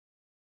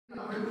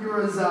I hope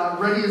you're as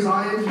ready as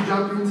I am to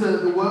jump into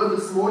the Word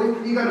this morning.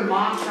 Can you go to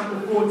Mark chapter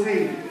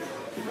 14?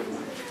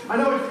 I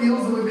know it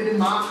feels that we've been in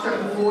Mark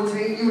chapter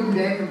 14. You wouldn't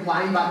dare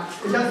complain, but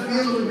it does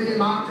feel that we've been in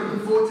Mark chapter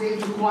 14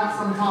 for quite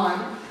some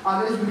time.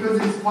 That is because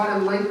it's quite a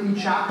lengthy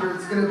chapter.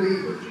 It's going to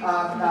be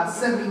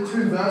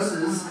 72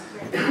 verses.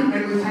 And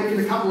we've taken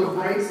a couple of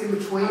breaks in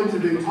between to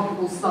do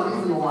topical studies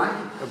and the like.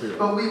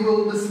 But we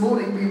will this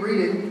morning be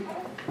reading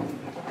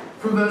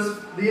from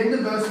the end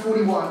of verse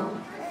 41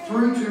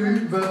 through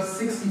to verse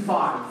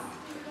 65.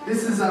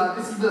 This is a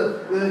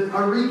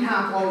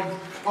recap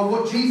of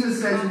what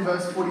Jesus says in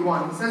verse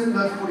 41. He says in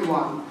verse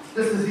 41,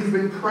 just as he's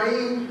been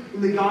praying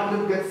in the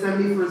Garden of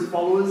Gethsemane for his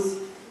followers,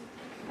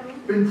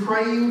 been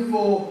praying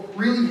for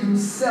really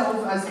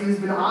himself as he has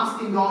been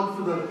asking God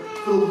for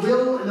the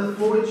will and the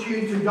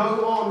fortitude to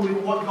go on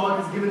with what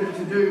God has given him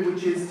to do,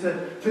 which is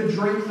to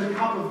drink the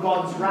cup of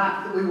God's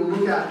wrath that we will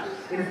look at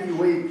in a few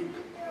weeks.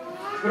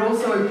 But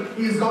also,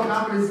 he has gotten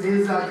up and his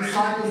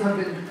disciples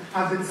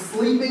have been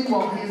sleeping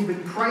while he has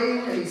been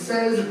praying, and he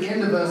says at the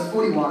end of verse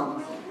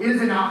 41, "It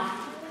is enough.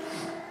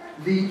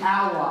 The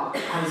hour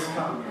has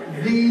come."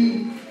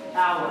 The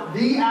hour.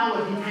 The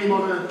hour he came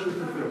on earth to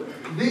fulfill.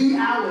 The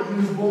hour he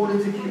was born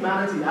into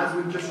humanity, as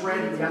we've just read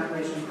in the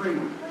Athanasian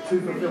Creed, to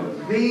fulfill.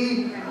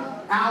 The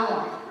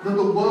hour that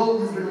the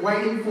world has been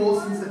waiting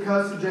for since the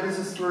curse of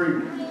Genesis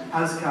 3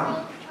 has come.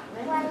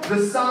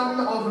 The Son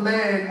of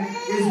Man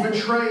is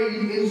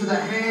betrayed into the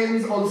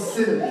hands of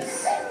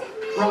sinners.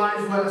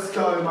 Rise, let us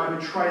go, my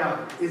betrayer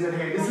is at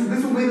hand.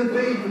 This will be the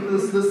theme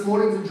of this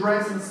morning's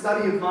address and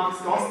study of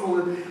Mark's Gospel,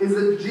 is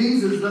that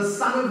Jesus, the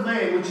Son of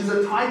Man, which is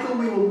a title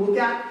we will look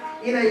at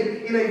in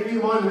a few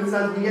moments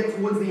as we get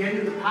towards the end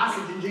of the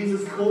passage, and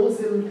Jesus calls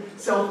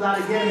himself that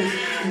again,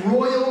 this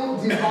royal,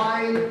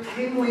 divine,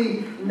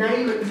 kingly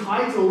name and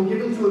title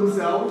given to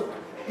himself.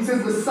 He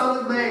says the Son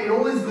of Man, in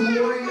all his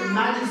glory and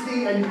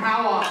majesty and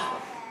power,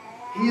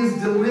 he is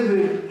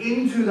delivered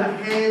into the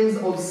hands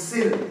of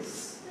sinners.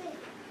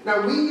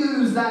 Now we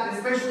use that,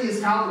 especially as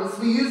Calvinists,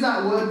 we use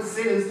that word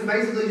sinners to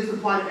basically just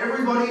apply to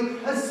everybody,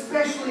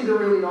 especially the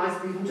really nice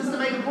people, just to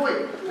make a point.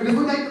 Because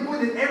we make the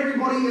point that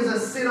everybody is a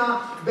sinner,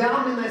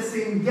 bound in their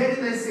sin, dead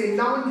in their sin,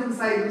 no one can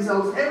save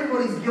themselves,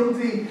 everybody's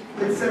guilty,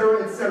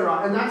 etc.,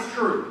 etc. And that's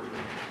true.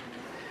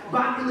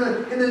 But in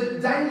the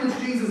day in which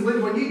Jesus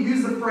lived, when you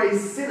use the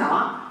phrase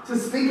sinner to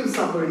speak of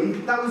somebody,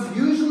 that was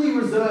usually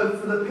reserved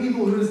for the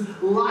people whose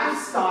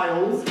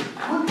lifestyles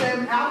put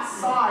them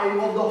outside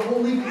of the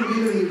holy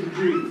community of the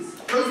Jews.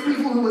 Those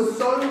people who were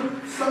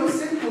so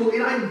sinful,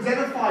 it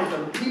identified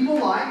them. People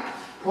like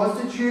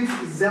prostitutes,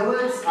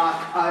 zealots,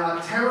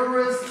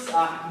 terrorists,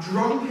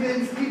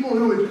 drunkards, people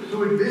who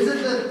would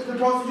visit the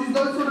prostitutes,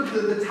 those sort of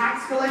the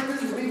tax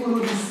collectors, the people who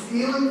would be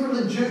stealing from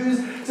the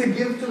Jews to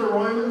give to the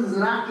Romans as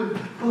an act of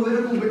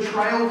political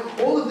betrayal.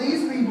 All of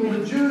these people,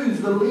 the Jews,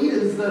 the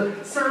leaders, the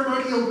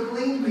ceremonial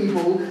clean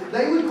people,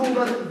 they would call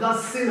them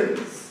the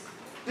sinners.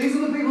 These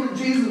are the people that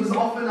Jesus was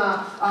often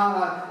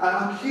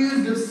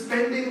accused of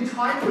spending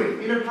time with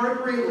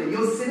inappropriately.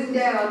 You're sitting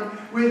down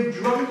with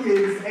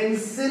drunkards and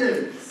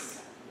sinners.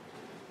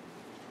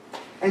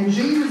 And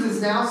Jesus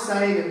is now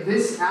saying at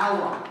this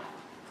hour,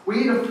 we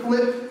need to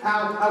flip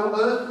our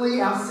earthly,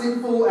 our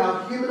sinful,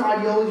 our human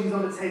ideologies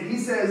on its head. He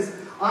says,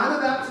 I'm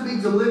about to be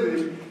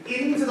delivered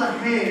into the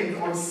hands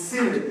of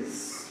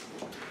sinners.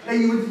 Now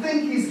you would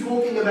think he's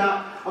talking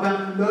about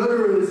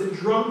murderers and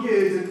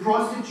drunkards and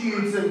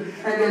prostitutes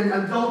and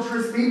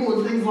adulterous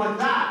people and things like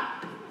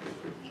that.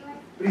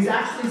 But he's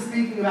actually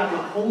speaking about the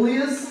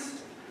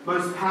holiest,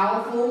 most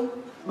powerful,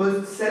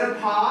 most set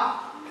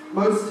apart,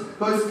 most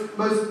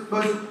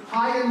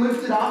high and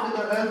lifted up in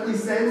the earthly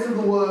sense of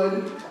the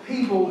word,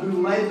 people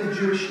who led the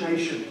Jewish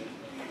nation.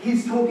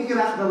 He's talking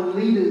about the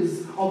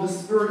leaders of the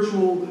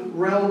spiritual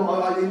realm,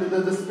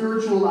 the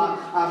spiritual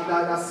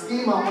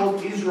schema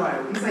of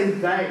Israel. He's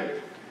saying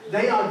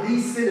they are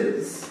these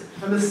sinners,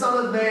 and the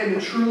Son of Man,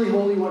 the truly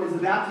Holy One, is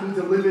about to be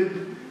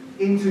delivered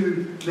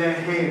into their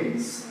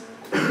hands.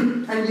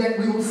 And yet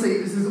we will see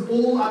this is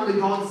all under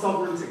God's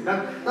sovereignty.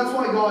 That's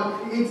why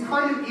God, it's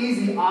kind of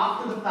easy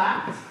after the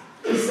fact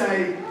to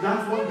say,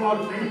 that's what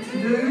God meant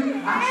to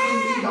do.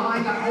 Actually, me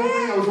dying, that whole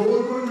thing, I was all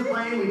according to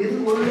plan, we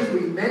didn't lose,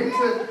 we meant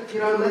to,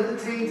 let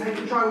the team take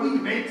the try, we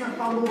meant to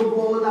fumble the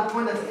ball at that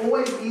point. That's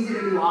always easy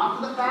to do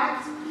after the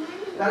fact.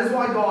 That is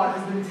why God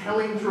has been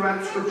telling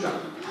throughout Scripture,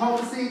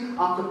 prophecy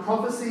after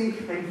prophecy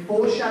and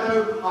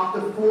foreshadow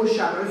after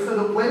foreshadow, so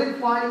that when it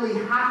finally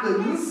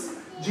happens,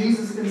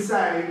 Jesus can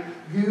say,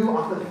 you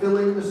are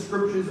fulfilling the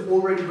Scriptures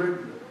already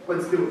written.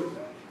 Let's do it.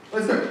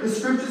 Let's go. The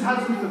Scriptures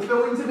have some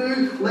fulfilling to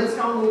do. Let's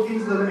go and look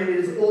into them, and it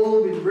has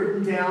all been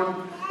written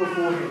down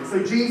beforehand.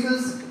 So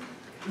Jesus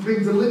is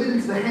being delivered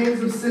into the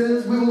hands of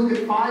sinners. We will look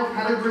at 5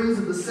 categories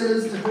of the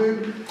sinners to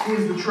whom he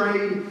is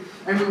betrayed,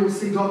 and we will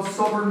see God's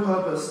sovereign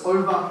purpose over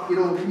it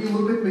all. Can you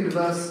look with me to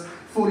verse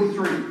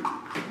 43?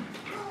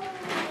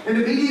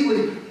 And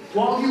immediately,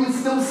 while he was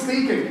still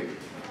speaking,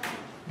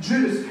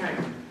 Judas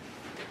came,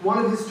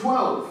 one of his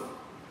 12,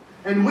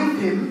 and with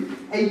him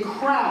a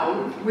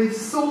crowd with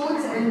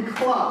swords and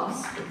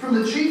clubs from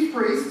the chief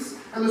priests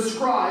and the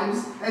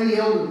scribes and the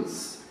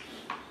elders.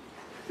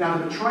 Now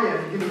the betrayer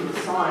had given them a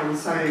sign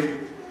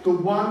saying, "The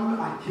one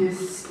I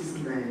kiss is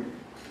the man.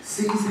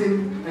 Seize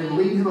him and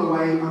lead him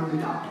away under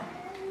guard."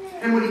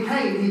 And when he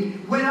came, he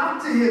went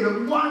up to him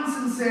at once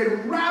and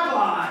said,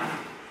 "Rabbi!"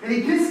 And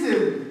he kissed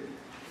him.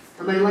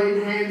 And they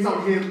laid hands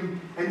on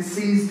him and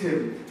seized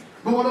him.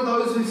 But one of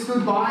those who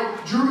stood by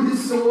drew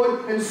his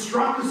sword and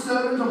struck the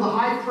servant of the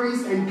high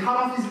priest and cut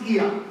off his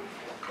ear.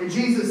 And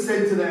Jesus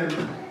said to them,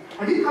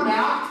 "Have you come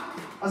out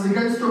as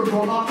against your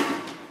brother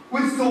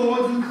with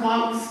swords and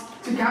clubs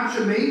to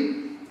capture me?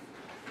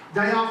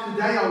 Day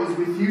after day I was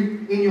with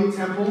you in your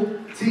temple,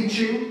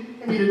 teaching,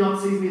 and you did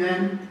not seize me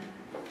then.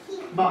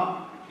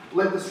 But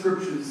let the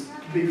scriptures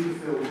be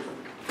fulfilled."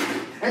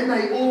 And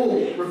they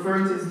all,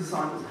 referring to his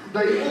disciples,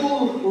 they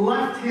all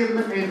left him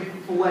and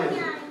fled.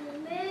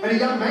 And a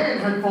young man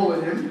had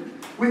followed him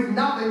with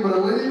nothing but a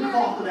linen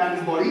cloth about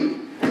his body,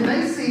 and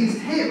they seized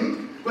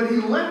him, but he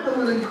left the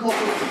linen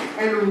cloth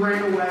and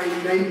ran away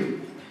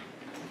naked.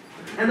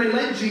 And they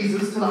led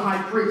Jesus to the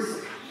high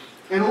priest,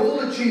 and all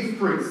the chief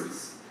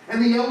priests,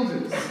 and the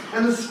elders,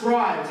 and the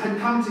scribes had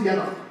come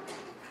together.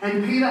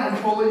 And Peter had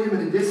followed him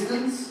at a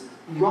distance,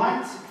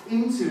 right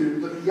into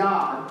the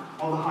yard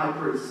of the high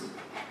priest.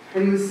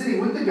 And he was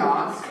sitting with the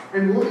guards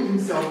and warming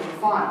himself at the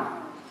fire.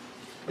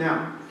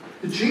 Now,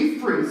 the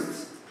chief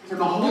priests and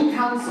the whole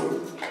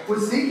council were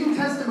seeking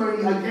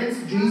testimony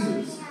against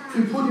Jesus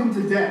to put him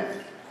to death,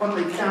 but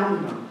they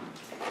found none.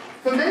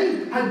 For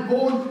many had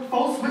borne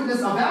false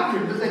witness about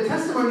him, but their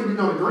testimony did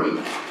not agree.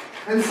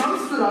 And some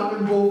stood up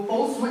and bore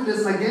false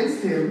witness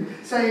against him,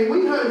 saying,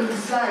 "We heard him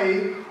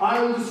say,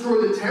 'I will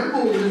destroy the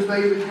temple that is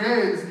made with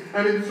hands,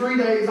 and in 3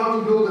 days I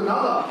will build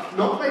another,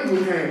 not made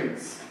with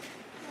hands.'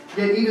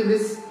 Yet even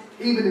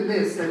in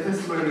this, their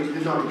testimony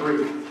did not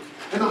agree.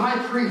 And the high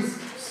priest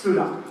stood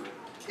up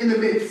in the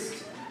midst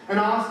and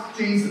asked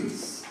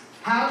Jesus,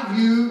 'Have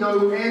you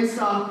no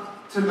answer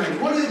to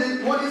make? What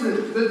is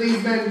it that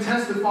these men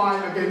testify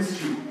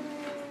against you?'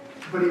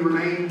 But he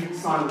remained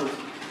silent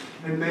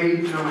and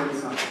made no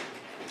answer.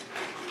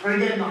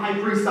 And again the high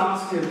priest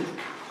asked him,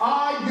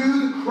 'Are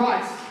you the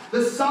Christ,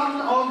 the Son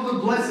of the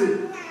Blessed?'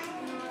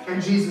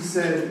 And Jesus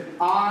said,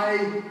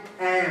 'I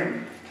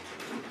am.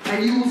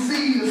 And you will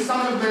see the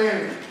Son of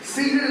Man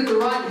seated at the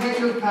right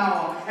hand of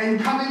power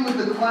and coming with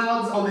the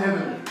clouds of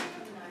heaven.'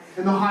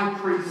 And the high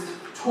priest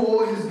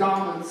tore his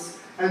garments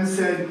and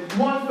said,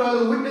 'What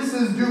further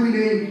witnesses do we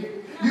need?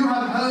 You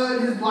have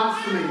heard his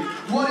blasphemy.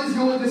 What is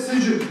your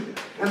decision?'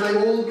 And they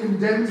all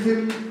condemned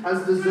him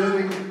as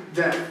deserving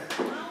death.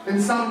 And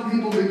some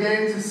people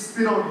began to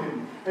spit on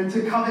him and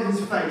to cover his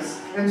face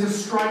and to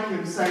strike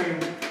him,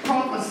 saying,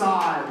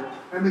 'Prophesy!'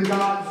 And the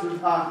guards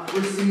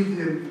received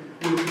him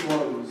with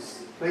blows."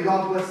 May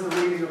God bless the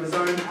reading of his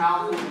own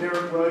powerful,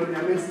 inerrant word in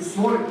our midst this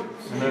morning.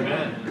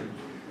 Amen.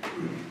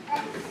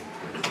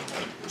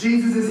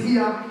 Jesus is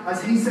here,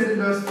 as he said in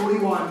verse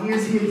 41. He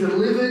is here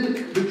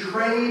delivered,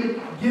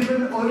 betrayed,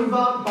 given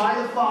over by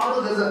the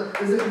Father.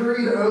 There's a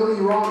period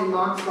earlier on in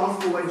Mark's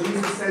Gospel where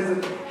Jesus says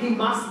that he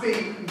must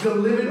be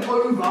delivered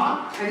over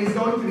and he's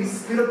going to be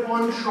spit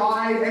upon,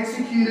 tried,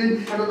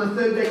 executed, and on the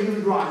third day he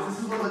would rise. This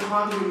is one of the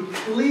times when he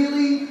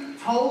clearly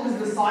told his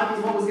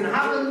disciples what was going to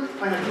happen.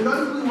 They had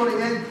no clue what it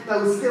meant. They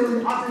were still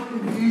in utter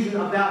confusion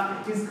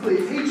about his clear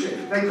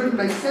teaching. They couldn't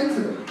make sense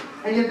of it.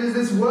 And yet there's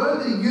this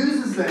word that he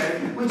uses there,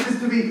 which is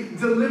to be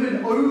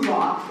delivered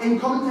over, and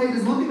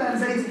commentators look at that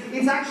and say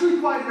it's actually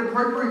quite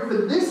inappropriate for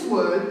this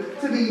word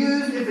to be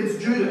used if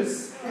it's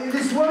Judas. And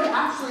this word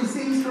actually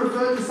seems to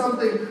refer to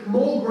something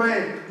more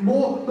grand,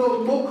 more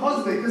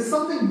cosmic. There's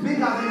something bigger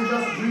than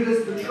just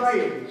Judas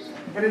betraying.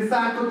 And in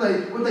fact,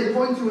 what they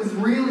point to is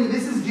really,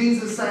 this is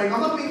Jesus saying,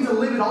 I'm not being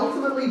delivered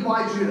ultimately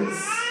by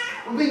Judas.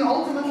 I'm being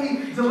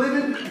ultimately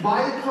delivered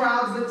by the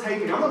crowds that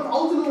take me. I'm not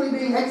ultimately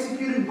being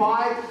executed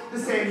by the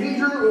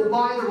Sanhedrin or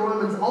by the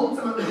Romans.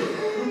 Ultimately,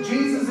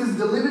 Jesus is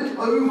delivered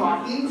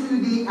over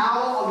into the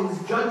hour of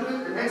his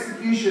judgment and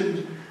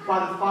execution by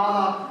the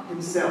Father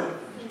himself.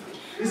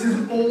 This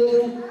is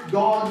all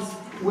God's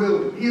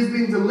will. He has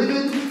been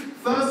delivered,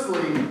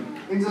 firstly,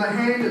 into the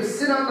hand of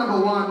sinner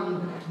number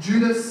one,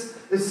 Judas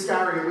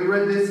Iscariot. We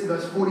read this in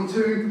verse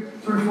 42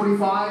 through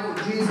 45,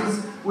 that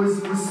Jesus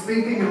was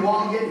speaking, and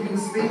while yet he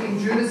was speaking,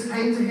 Judas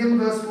came to him,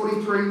 verse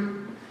 43,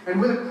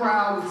 and with a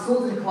crowd with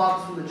swords and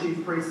clubs from the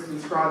chief priests and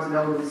scribes and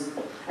elders.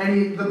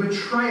 And the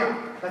betrayer,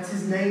 that's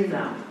his name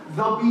now,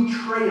 the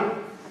betrayer.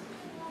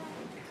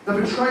 The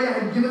betrayer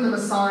had given them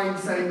a sign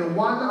saying, "The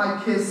one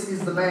I kiss is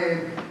the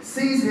man.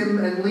 Seize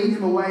him and lead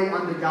him away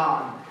under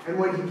guard." And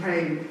when he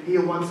came, he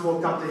at once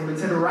walked up to him and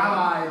said,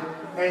 "Rabbi,"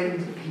 and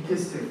he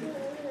kissed him.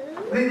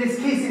 This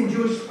kiss in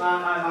Jewish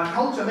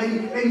culture,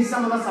 maybe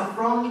some of us are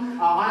from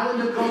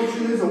islander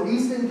cultures or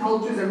Eastern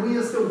cultures, and we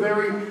are still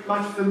very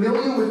much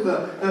familiar with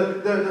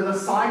the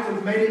sight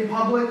of men in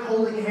public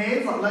holding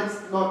hands. Like,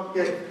 let's not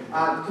get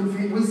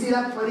confused. We see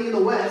that plenty in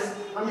the West.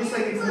 I'm just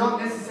saying it's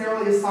not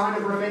necessarily a sign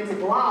of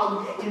romantic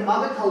love. In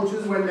other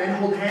cultures, when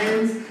men hold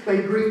hands,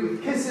 they greet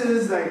with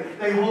kisses,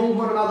 they hold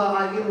one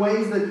another in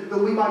ways that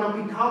we might not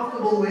be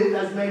comfortable with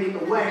as men in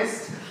the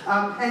West.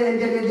 And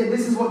yet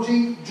this is what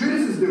Judas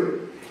is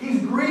doing.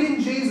 He's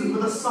greeting Jesus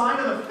with a sign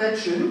of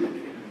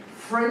affection,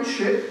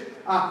 friendship,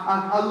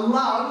 a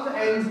love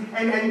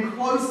and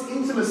close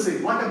intimacy.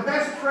 Like a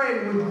best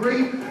friend would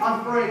greet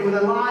a friend with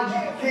a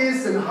large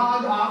kiss and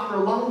hug after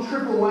a long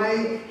trip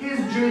away.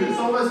 Here's Judas,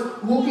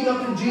 almost walking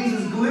up to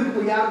Jesus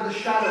glibly out of the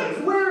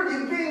shadows. Where have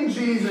you been,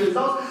 Jesus?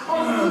 I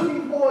was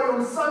looking for you.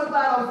 I'm so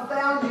glad I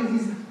found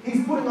you.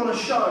 He's putting on a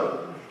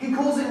show. He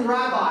calls him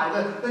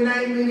Rabbi, the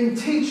name meaning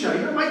teacher.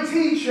 You're my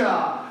teacher,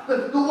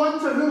 the one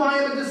to whom I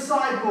am a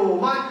disciple,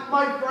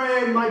 my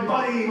friend, my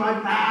buddy, my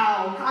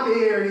pal. Come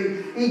here.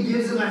 And he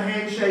gives him a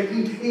handshake.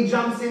 He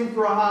jumps in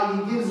for a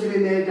hug. He gives him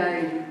in their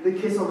day the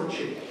kiss on the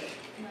cheek.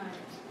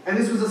 And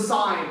this was a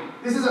sign.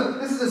 This is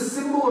a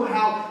symbol of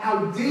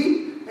how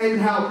deep and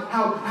how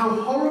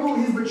horrible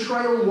his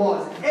betrayal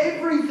was.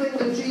 Everything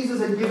that Jesus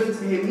had given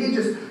to him, he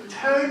just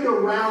turned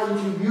around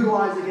to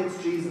utilize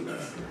against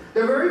Jesus.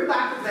 The very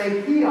fact that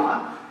they're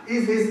here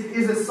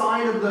is a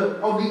sign of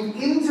the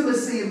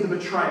intimacy of the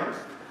betrayal.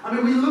 I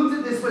mean, we looked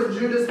at this when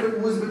Judas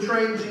was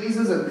betraying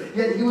Jesus, and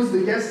yet he was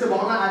the guest of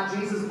honor at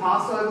Jesus'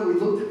 Passover. We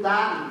looked at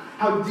that and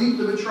how deep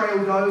the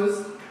betrayal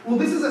goes. Well,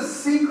 this is a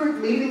secret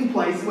meeting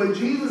place where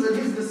Jesus and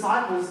his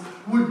disciples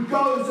would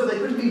go so they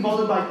couldn't be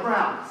bothered by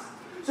crowds.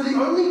 So the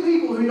only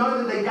people who know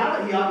that they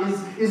gather here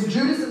is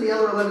Judas and the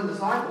other 11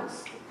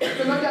 disciples.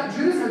 So no doubt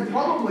Judas had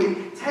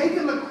probably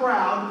taken the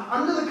crowd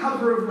under the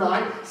cover of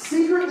night,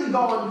 secretly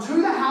gone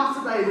to the house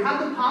that they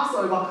had the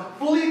Passover,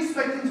 fully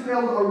expecting to be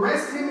able to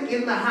arrest him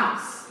in the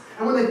house.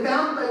 And when they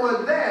found that they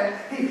weren't there,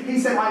 he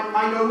said,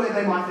 I know where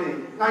they might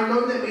be. I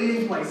know their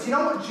meeting place. You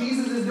know what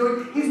Jesus is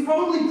doing? He's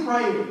probably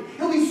praying.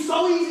 He'll be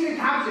so easy to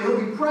capture. He'll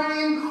be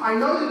praying. I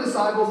know the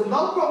disciples, and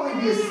they'll probably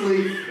be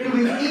asleep. It'll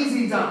be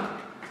easy done.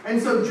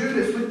 And so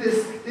Judas, with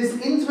this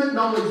intimate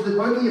knowledge that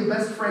only a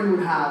best friend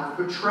would have,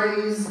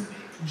 betrays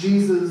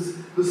Jesus,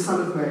 the Son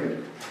of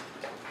Man.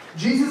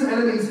 Jesus'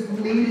 enemies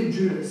needed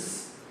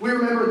Judas. We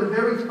remember in the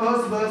very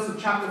first verse of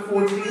chapter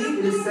 14,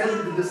 it is said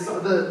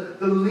that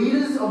the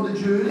leaders of the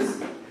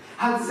Jews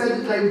had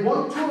said that they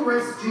want to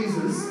arrest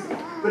Jesus,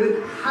 but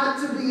it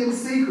had to be in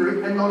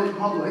secret and not in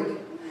public.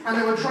 And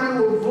they were trying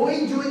to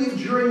avoid doing it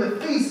during the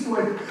feast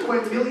when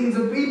millions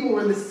of people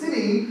were in the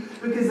city,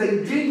 because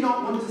they did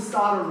not want to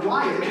start a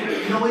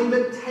riot, knowing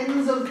that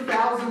tens of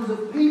thousands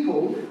of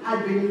people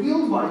had been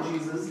healed by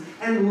Jesus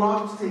and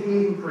loved to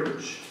hear him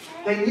preach.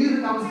 They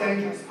knew that was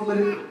dangerous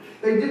politically.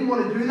 They didn't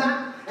want to do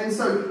that, and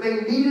so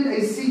they needed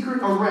a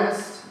secret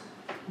arrest.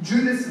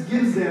 Judas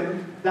gives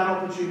them that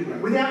opportunity.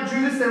 Without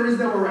Judas, there is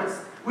no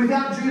arrest.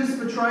 Without Judas'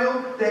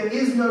 betrayal, there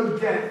is no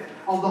death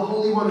of the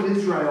Holy One of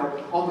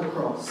Israel on the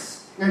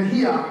cross. And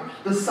here,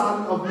 the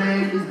Son of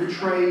Man is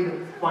betrayed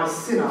by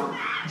sinner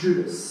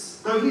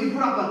Judas. Though he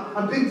put up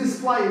a big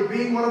display of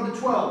being one of the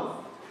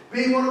 12,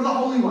 being one of the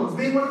holy ones,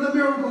 being one of the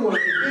miracle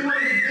workers, being one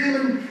of the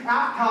demon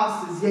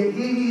outcasters, yet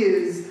here he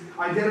is,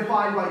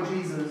 identified by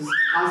Jesus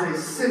as a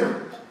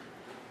sinner,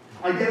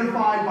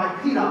 identified by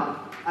Peter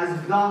as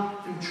the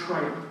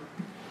betrayer.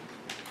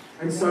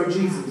 And so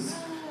Jesus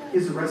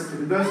is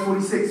arrested. In verse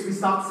 46, we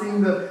start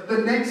seeing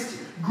the next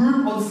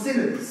group of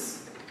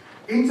sinners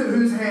into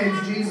whose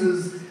hands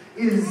Jesus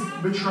is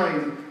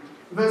betrayed.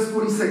 Verse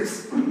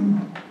 46.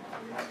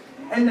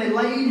 And they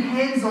laid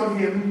hands on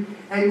him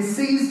and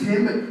seized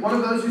him. And one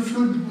of those who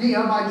stood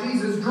near by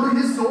Jesus drew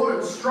his sword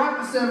and struck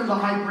the servant of the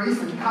high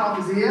priest and cut off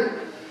his ear.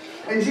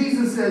 And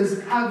Jesus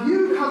says, have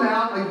you come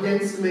out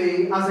against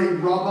me as a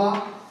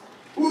robber,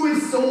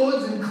 with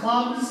swords and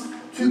clubs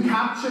to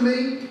capture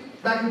me?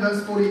 Back in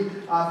verse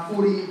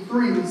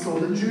 43 we saw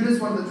that Judas,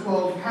 one of the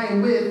 12,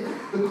 came with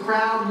the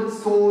crowd with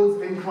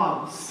swords and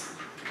clubs.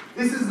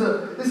 This is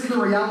the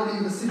reality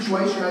of the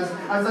situation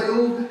as they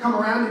all come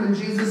around him, and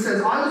Jesus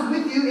says, I was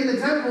with you in the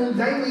temple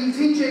daily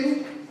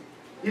teaching.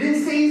 You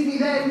didn't seize me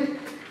then,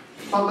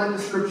 but let the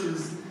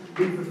scriptures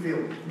be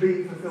fulfilled.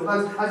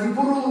 As you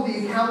put all of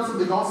the accounts of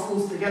the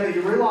Gospels together,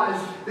 you realize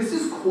this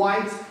is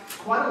quite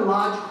a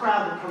large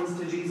crowd that comes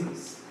to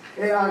Jesus.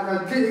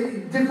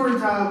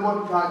 Different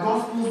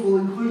Gospels will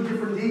include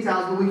different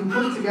details, but we can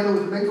put it together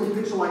with a mental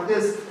picture like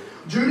this.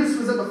 Judas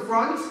was at the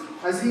front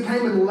as he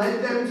came and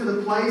led them to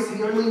the place.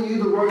 He only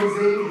knew the roads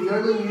in. He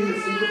only knew the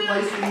secret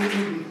place he needed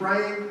to be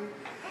praying.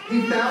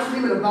 He found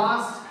him in a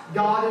vast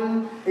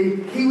garden.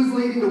 He was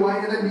leading the way,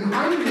 and then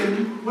behind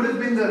him would have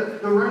been the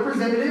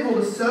representative or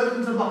the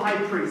servant of the high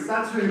priest.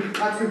 That's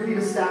who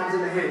Peter stabs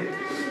in the head.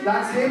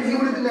 That's him. He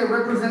would have been there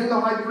representing the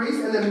high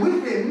priest, and then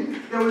with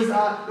him there was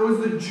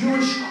the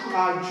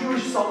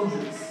Jewish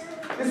soldiers.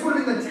 This would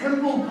have been the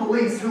temple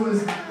police who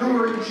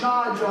were in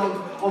charge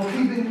of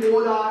keeping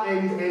order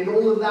and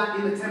all of that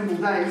in the temple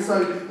day. So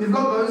you've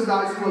got those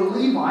guys who are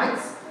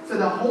Levites, so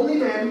they're holy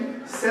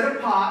men set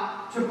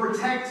apart to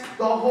protect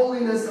the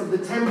holiness of the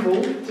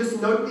temple.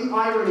 Just note the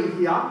irony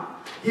here.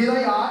 here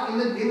they are in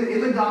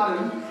the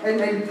garden,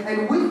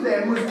 and with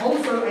them was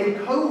also a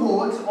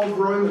cohort of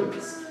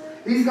Romans.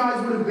 These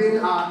guys would have been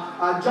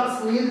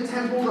just near the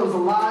temple. There was a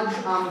large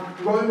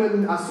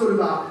Roman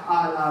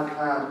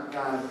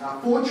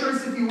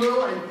fortress, if you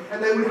will,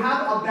 and they would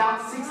have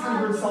about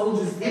 600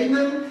 soldiers in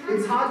them.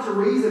 It's hard to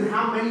reason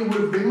how many would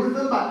have been with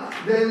them, but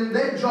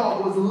their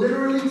job was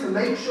literally to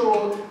make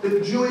sure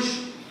that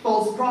Jewish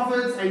false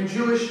prophets and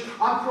Jewish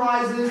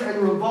uprisings and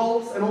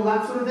revolts and all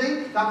that sort of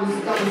thing, that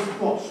was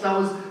squashed.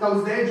 That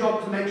was their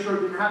job to make sure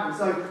it didn't happen.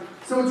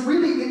 So it's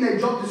really in their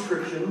job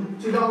description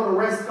to go and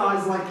arrest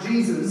guys like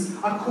Jesus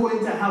according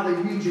to how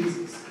they view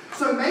Jesus.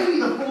 So maybe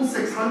the full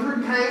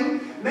 600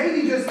 came,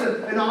 maybe just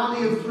an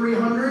army of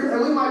 300,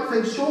 and we might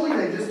think surely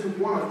they just took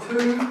one or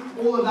two,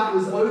 all of that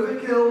was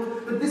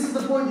overkill, but this is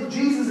the point that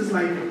Jesus is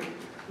making.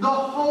 The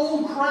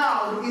whole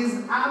crowd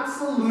is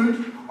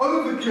absolute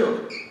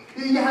overkill.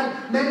 You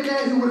had men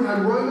there who would have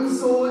had Roman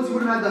swords, you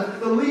would have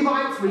had the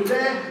Levites with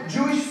their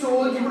Jewish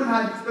swords, you would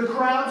have had the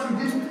crowds who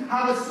didn't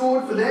have a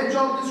sword for their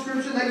job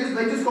description,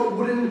 they just got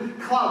wooden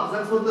clubs.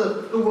 That's what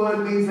the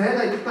word means there.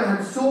 They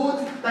had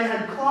swords, they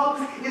had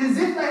clubs. It is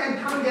as if they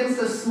had come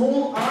against a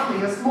small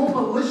army, a small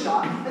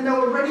militia, and they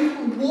were ready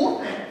for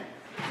warfare.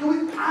 It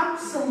was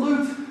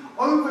absolute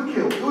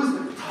overkill. It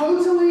was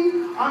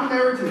totally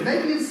unmerited.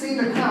 Maybe you've seen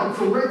accounts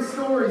or read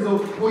stories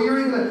or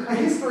you're even a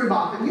history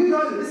buff and you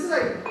know that this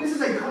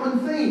is a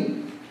common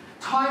theme.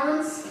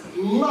 Tyrants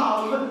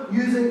love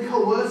using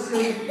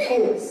coercive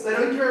force. They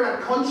don't care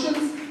about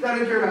conscience, they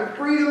don't care about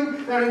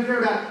freedom, they don't care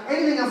about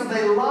anything else.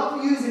 They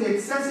love using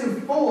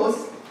excessive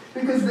force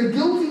because the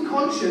guilty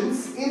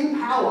conscience in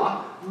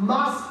power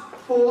must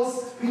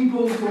force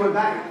people to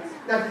obey.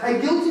 Now, a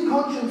guilty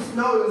conscience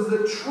knows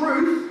that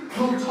truth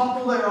will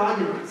topple their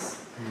arguments.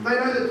 They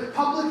know that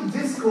public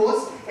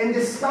discourse and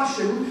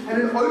discussion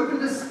and an open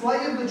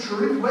display of the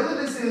truth, whether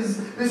this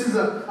is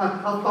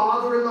a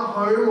father in the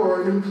home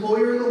or an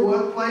employer in the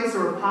workplace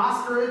or a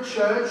pastor at a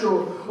church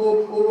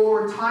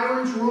or a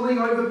tyrant ruling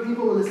over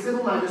people in the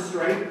civil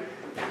magistrate,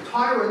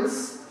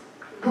 tyrants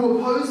who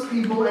oppose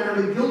people and have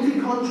a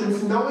guilty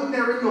conscience, knowing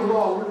they're in the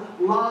wrong,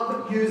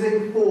 love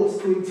using force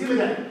to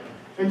intimidate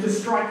and to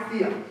strike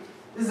fear.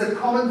 This is a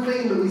common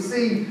theme that we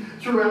see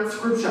throughout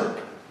Scripture.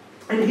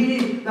 And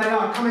here they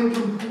are coming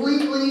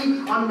completely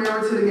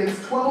unmerited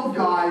against 12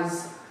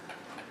 guys,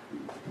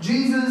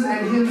 Jesus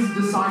and his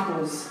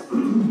disciples.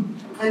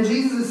 And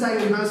Jesus is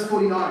saying in verse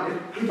 49,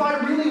 if I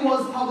really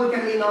was public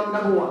enemy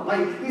number one,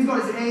 like he's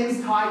got his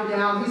hands tied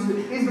down,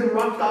 he's been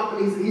roughed up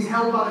and he's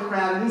held by the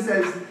crowd, and he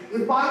says,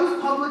 if I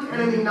was public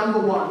enemy number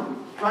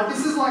one, right,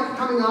 this is like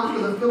coming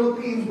after the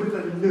Philippines with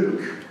a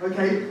nuke,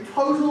 okay?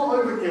 Total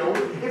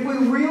overkill. If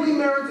we really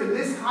merited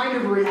this kind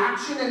of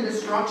reaction and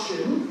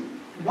destruction,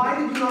 why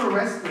did you not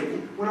arrest me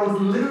when I was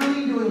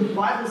literally doing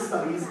Bible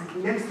studies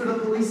next to the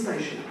police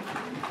station?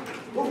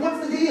 Well,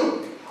 what's the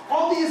deal?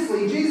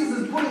 Obviously, Jesus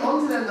is putting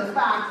onto them the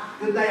fact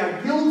that they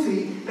are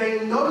guilty.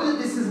 They know that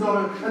this is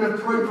not an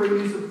appropriate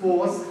use of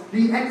force.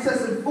 The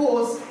excessive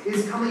force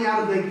is coming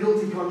out of their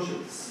guilty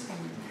conscience.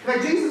 In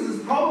fact, Jesus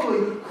is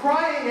probably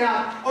crying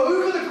out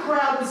over the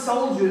crowd of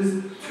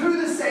soldiers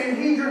to the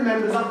Sanhedrin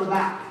members up the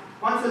back.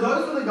 Right, so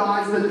those are the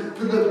guys that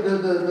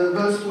the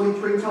verse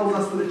 43 tells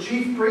us were the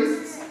chief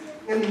priests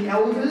and the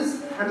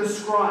elders and the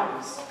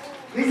scribes.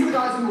 These are the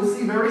guys who we'll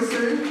see very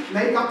soon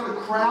make up the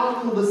crowd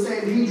called the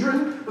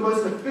Sanhedrin, the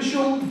most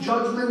official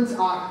judgment,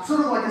 sort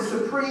of like a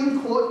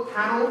Supreme Court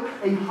panel,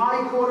 a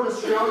High Court of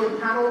Australia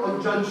panel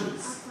of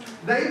judges.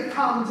 They've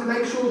come to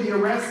make sure the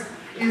arrest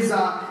is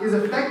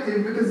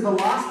effective because the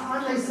last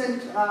time they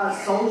sent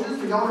soldiers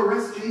to go and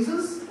arrest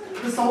Jesus,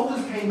 the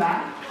soldiers came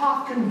back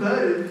half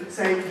converted,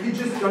 saying, you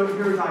just don't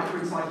hear a guy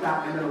preach like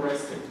that and then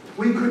arrest him.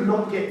 We could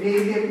not get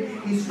near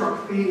him. He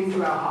struck fear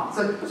into our hearts.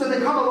 So they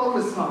come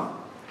along this time.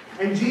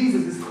 And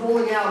Jesus is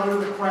calling out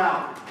over the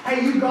crowd,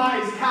 hey, you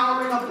guys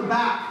cowering up the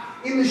back,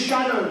 in the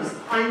shadows,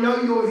 I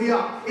know you're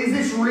here. Is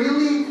this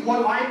really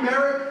what I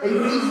merit? A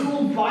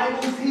peaceful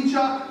Bible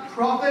teacher,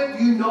 prophet?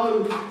 You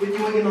know that you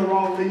are in the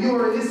wrong, that you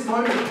are in this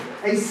moment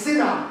a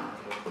sinner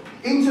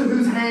into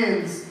whose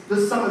hands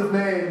the Son of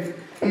Man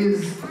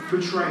is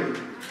betrayed.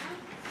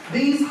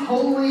 These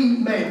holy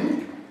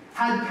men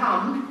had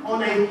come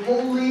on a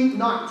holy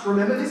night.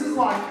 Remember, this is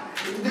one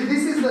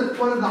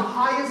of the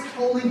highest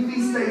holy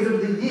feast days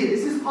of the year.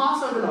 This is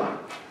Passover night.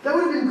 They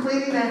would have been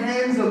cleaning their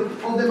hands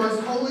of their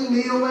most holy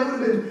meal. They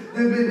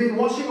would have been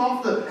washing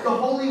off the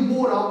holy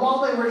water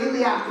while they were in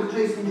the act of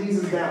chasing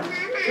Jesus down.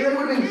 And they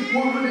would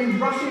have been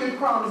brushing the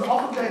crumbs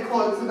off of their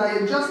clothes that they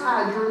had just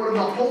had during one of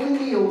the holy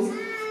meals.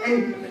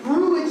 And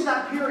through which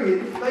that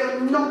period, they are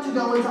not to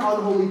go into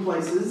unholy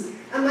places,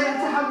 and they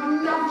have to have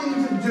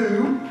nothing to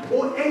do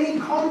or any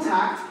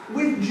contact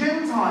with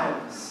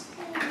Gentiles.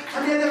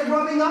 And then they're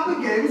rubbing up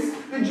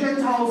against the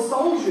Gentile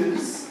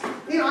soldiers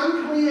in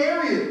unclean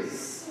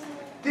areas.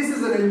 This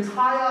is an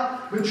entire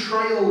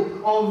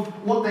betrayal of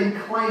what they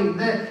claim.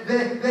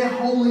 Their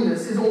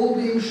holiness is all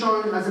being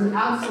shown as an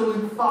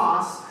absolute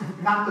farce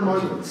at the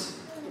moment.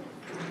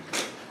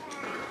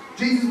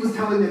 Jesus was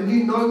telling them,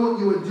 you know what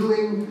you are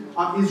doing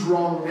is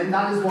wrong, and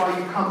that is why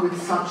you come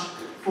with such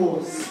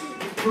force.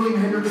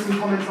 William Hendrickson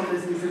comments on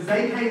this, and he says,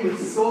 they came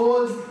with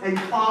swords and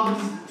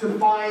clubs to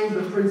find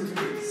the Prince of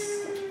Peace.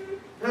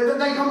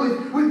 They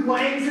come with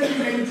lanterns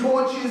and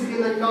torches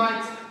in the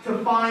night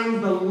to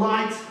find the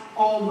light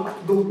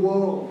of the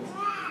world.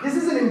 This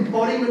is an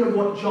embodiment of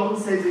what John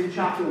says in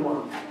chapter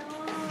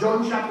 1.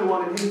 John chapter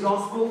 1 in his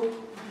gospel,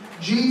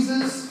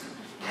 Jesus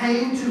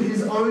came to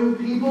his own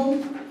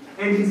people,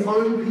 and his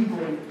own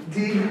people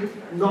did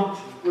not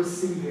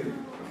receive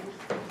him.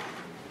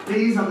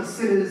 These are the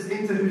sinners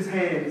into whose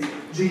hands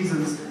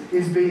Jesus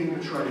is being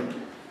betrayed.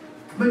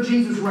 But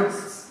Jesus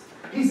rests.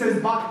 He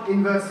says, but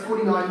in verse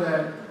 49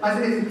 there,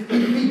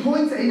 he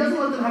points at, he doesn't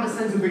let them have a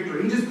sense of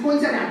victory. He just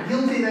points out how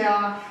guilty they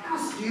are, how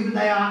stupid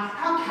they are,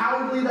 how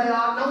cowardly they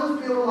are. No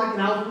one's feeling like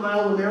an alpha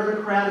male when they're in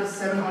a crowd of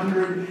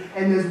 700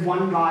 and there's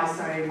one guy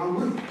saying, I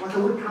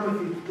would come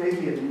if you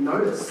gave me a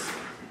notice.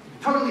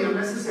 Totally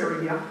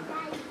unnecessary here.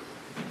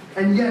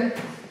 And yet,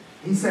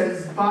 he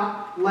says,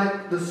 but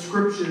let the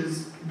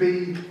scriptures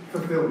be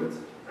fulfilled.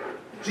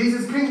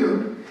 Jesus'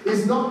 kingdom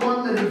is not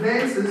one that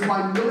advances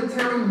by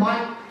military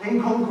might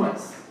and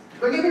conquest.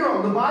 Don't get me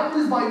wrong, the Bible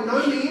is by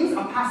no means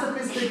a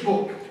pacifistic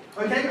book.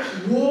 Okay?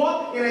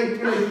 War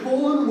in a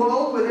fallen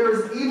world where there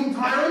is evil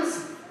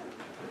tyrants,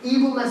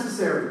 evil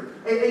necessary.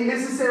 A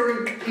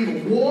necessary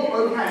evil. War,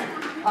 okay.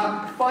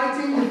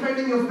 Fighting,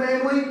 defending your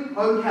family,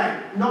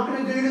 okay. Not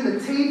going to do it in the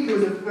teeth,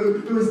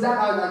 who was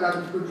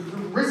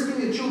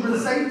risking your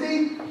children's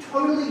safety,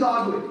 totally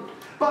godly.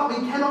 But we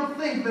cannot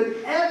think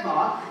that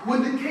ever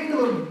would the kingdom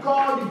of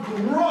God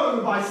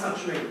grow by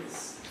such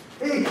means.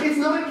 It's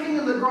not a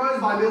kingdom that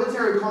grows by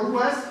military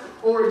conquest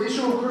or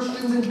additional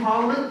Christians in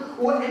parliament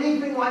or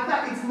anything like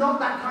that. It's not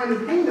that kind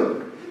of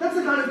kingdom. That's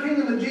the kind of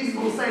kingdom that Jesus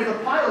will say to the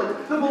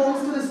Pilate that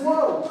belongs to this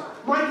world.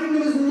 My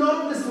kingdom is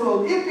not of this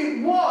world. If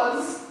it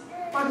was,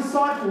 my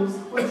disciples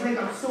would take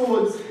up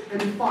swords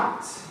and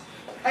fight.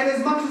 And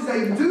as much as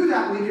they do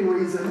that, we can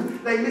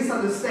reason, they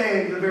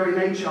misunderstand the very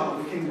nature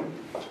of the kingdom.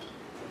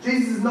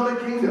 Jesus is not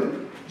a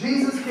kingdom.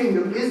 Jesus'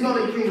 kingdom is not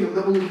a kingdom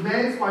that will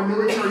advance by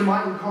military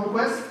might and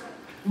conquest,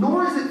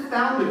 nor is it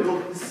founded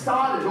or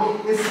started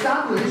or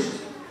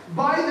established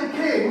by the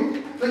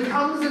king that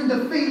comes and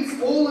defeats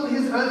all of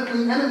his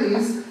earthly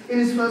enemies in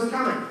his first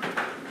coming.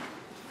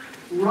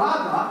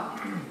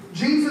 Rather,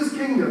 Jesus'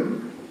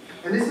 kingdom,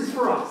 and this is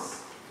for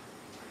us,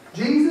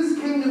 Jesus'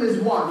 kingdom is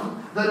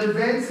one that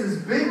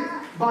advances bit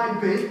by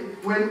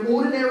bit when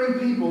ordinary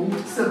people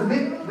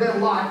submit their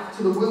life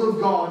to the will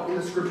of God in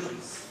the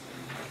Scriptures.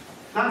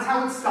 That's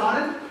how it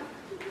started.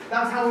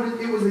 That's how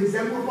it was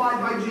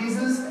exemplified by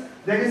Jesus,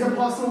 then his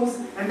apostles,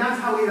 and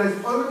that's how it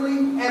has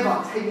only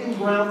ever taken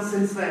ground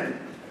since then.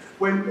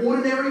 When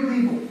ordinary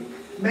people,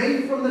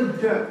 made from the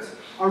dirt,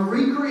 are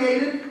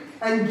recreated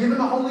and given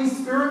the Holy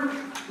Spirit,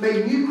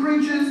 made new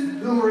creatures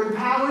who are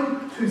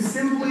empowered to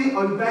simply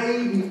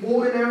obey the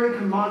ordinary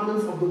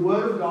commandments of the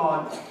Word of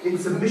God in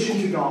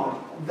submission to God.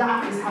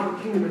 That is how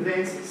the kingdom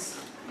advances.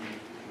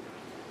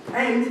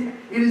 And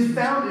it is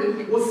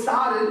founded or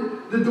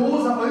started, the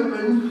doors are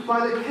opened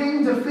by the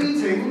king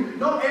defeating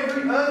not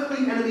every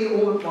earthly enemy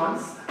all at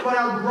once, but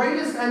our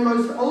greatest and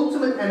most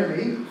ultimate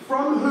enemy,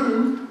 from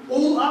whom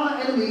all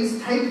other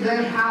enemies take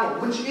their power,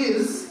 which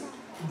is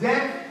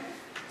death,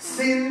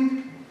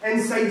 sin,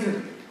 and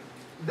Satan.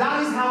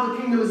 That is how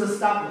the kingdom is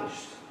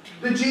established.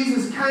 That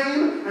Jesus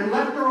came and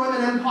left the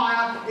Roman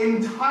Empire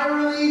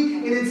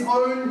entirely in its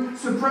own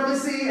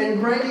supremacy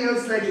and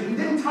grandiose nature. He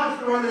didn't touch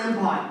the Roman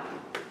Empire,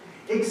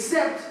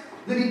 except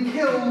that he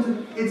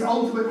killed its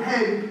ultimate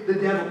head, the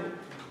devil.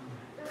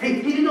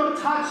 He did not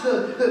touch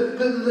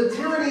the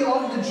tyranny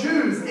of the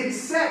Jews,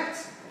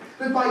 except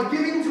that by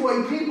giving to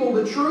a people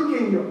the true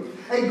kingdom,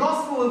 a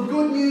gospel of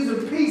good news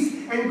of peace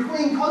and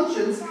clean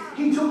conscience,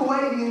 he took away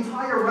the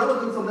entire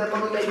relevance of their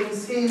money-making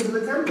schemes in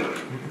the temple.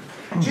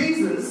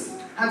 Jesus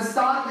had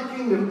started the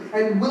kingdom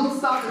and will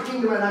start the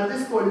kingdom, and at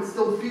this point it's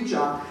still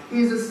future.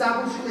 He is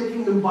establishing the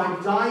kingdom by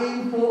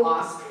dying for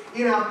us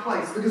in our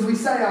place. Because we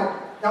say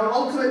our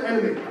ultimate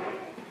enemy,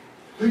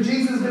 who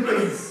Jesus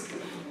defeats,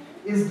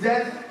 is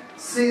death,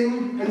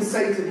 sin, and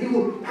Satan. He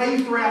will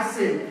pay for our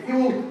sin. He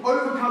will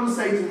overcome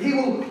Satan. He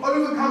will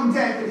overcome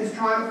death in his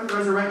triumphant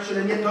resurrection.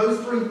 And yet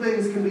those three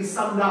things can be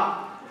summed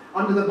up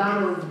under the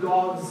banner of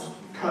God's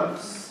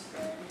curse.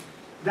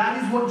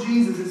 That is what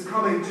Jesus is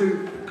coming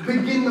to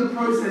begin the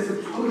process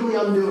of totally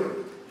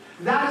undoing.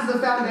 That is the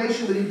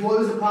foundation that he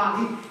blows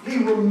apart. He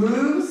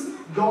removes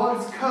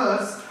God's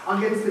curse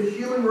against the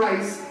human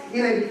race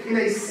in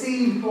a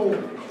seed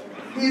form.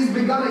 He has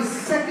begun a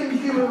second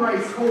human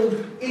race called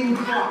in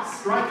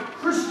Christ, right?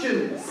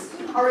 Christians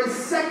are a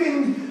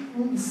second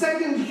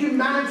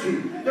humanity.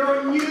 They're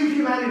a new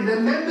humanity.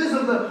 They're members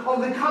of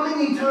the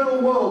coming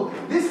eternal world.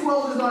 This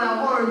world is not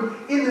our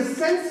home in the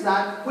sense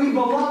that we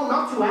belong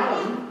not to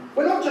Adam.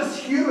 We're not just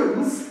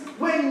humans.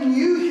 We're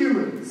new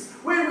humans.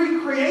 We're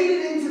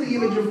recreated into the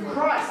image of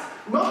Christ,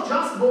 not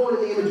just born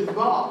in the image of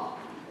God.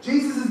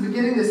 Jesus is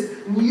beginning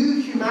this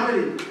new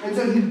humanity, and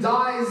so he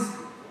dies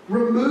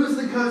removes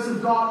the curse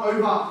of God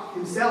over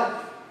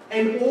himself.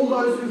 And all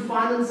those who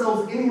find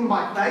themselves in him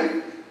by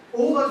faith,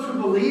 all those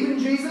who believe in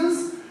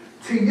Jesus,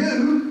 to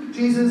you,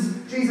 Jesus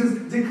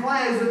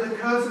declares that the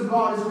curse of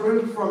God is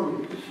removed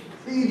from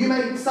you. You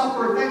may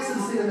suffer effects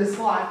of sin in this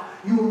life.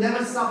 You will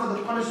never suffer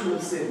the punishment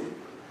of sin.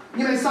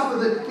 You may suffer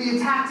the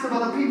attacks of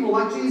other people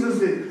like Jesus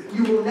did.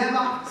 You will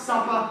never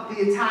suffer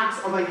the attacks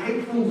of a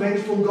hateful,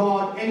 vengeful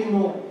God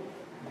anymore.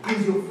 He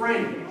is your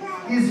friend.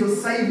 He is your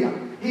Savior.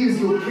 He is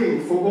your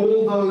King for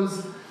all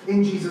those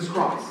in Jesus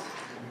Christ.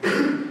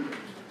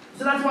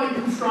 So that's why he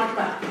didn't strike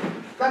back.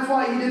 That's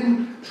why he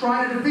didn't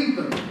try to defeat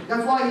them.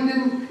 That's why he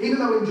didn't, even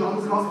though in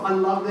John's Gospel, I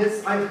love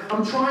this,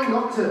 I'm trying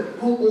not to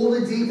pull all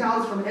the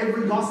details from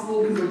every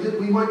Gospel because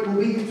we'll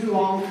be here too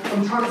long.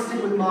 I'm trying to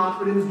stick with Mark,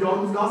 but in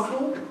John's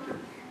Gospel,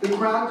 the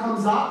crowd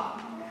comes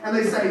up and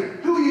they say,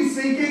 "Who are you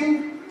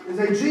seeking?" They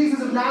say, "Jesus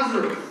of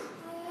Nazareth."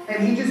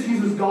 And he just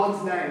uses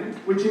God's name,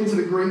 which into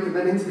the Greek and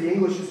then into the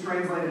English is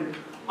translated,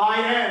 "I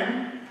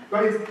am."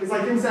 Right? It's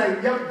like him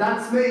saying, "Yep,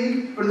 that's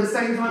me," but at the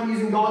same time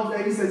using God's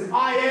name, he says,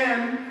 "I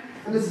am."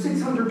 And the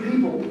 600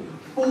 people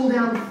fall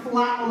down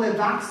flat on their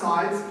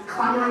backsides,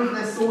 clamoring for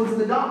their swords in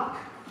the dark.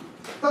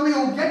 Then they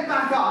all get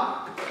back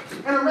up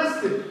and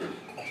arrest him.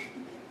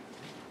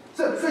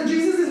 So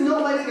Jesus is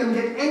not letting them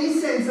get any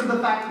sense of the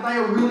fact that they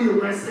are really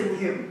arresting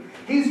him.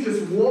 He's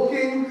just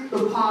walking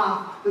the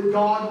path that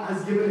God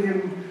has given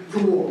him to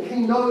walk.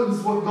 He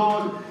knows what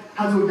God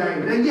has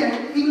ordained. And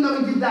yet, even though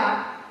he did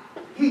that,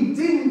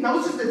 that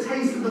was just a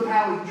taste of the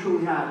power he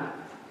truly had.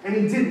 And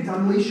he didn't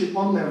unleash it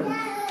on them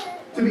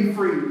to be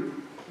free.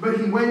 But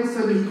he went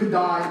so that he could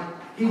die.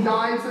 He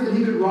died so that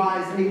he could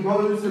rise, and he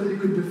rose so that he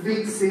could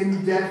defeat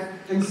sin, death,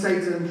 and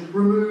Satan,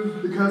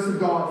 remove the curse of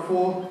God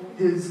for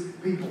his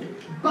people.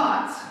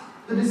 But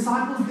the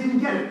disciples didn't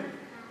get it.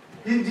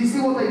 Do you see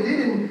what they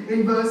did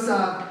in verse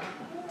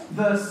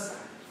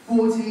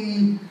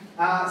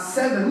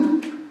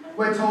 47?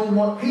 We're told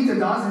what Peter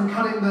does in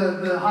cutting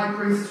the high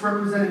priest's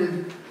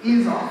representative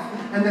ears off.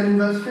 And then in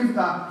verse 50,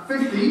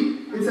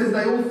 it says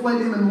they all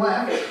fled him and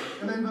left.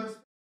 And then verse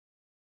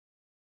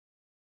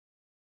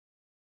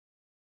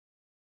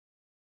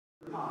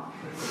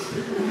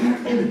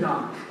in the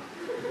dark.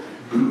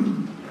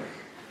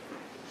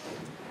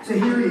 So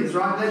here he is,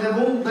 right? They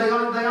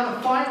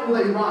either fight or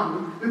they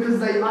run because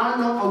they are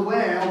not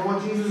aware of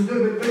what Jesus is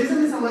doing. But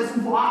isn't this a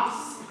lesson for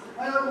us?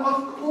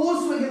 Of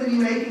course we're going to be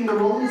making the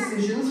wrong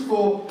decisions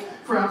for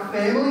our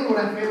family,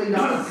 what our family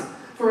does,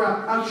 for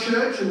our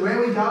church and where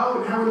we go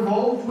and how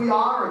involved we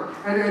are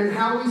and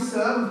how we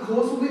serve. Of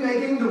course we'll be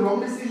making the wrong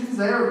decisions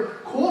there.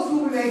 Of course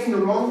we'll be making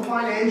the wrong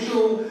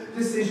financial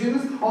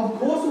decisions. Of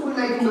course we'll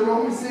be making the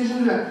wrong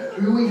decisions about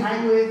who we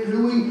hang with,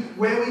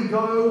 where we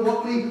go,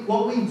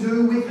 what we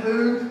do with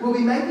who. We'll be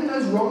making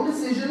those wrong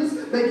decisions,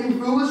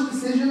 making foolish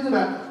decisions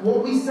about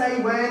what we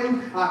say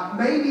when.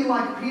 Maybe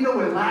like Peter,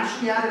 we're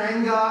lashing out in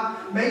anger.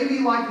 Maybe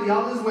like the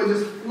others, we're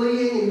just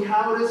fleeing in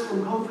cowardice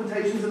from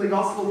confrontations in the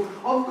gospel.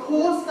 Of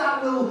course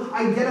that will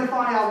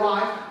identify our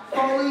life,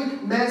 folly,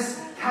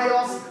 mess,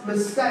 chaos,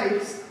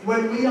 mistakes,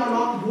 when we are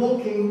not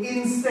walking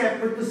in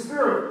step with the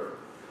Spirit.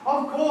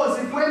 Of course,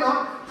 if we're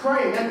not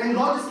praying, and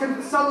God just kept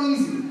it so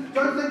easy.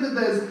 Don't think that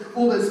there's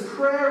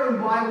prayer and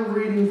Bible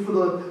reading for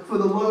the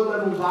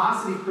low-level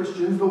varsity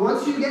Christians, but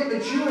once you get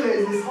mature,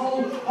 there's this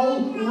whole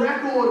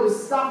record of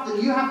stuff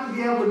that you have to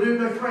be able to do.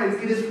 No, friends,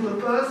 it is from the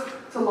first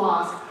to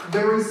last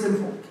very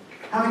simple.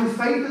 Having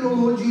faith in the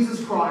Lord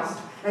Jesus Christ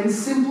and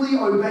simply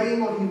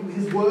obeying what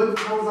his word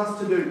tells us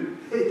to do.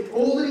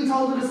 All that he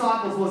told the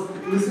disciples was,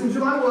 listen to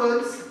my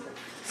words,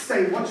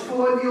 stay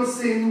watchful over your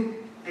sin,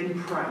 and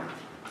pray.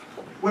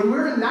 When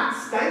we're in that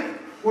state,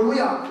 when we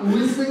are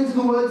listening to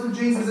the words of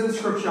Jesus in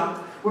Scripture,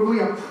 when we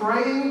are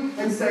praying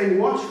and staying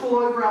watchful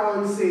over our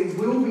own sins,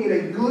 we will be in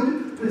a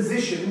good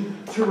position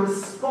to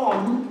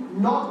respond,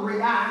 not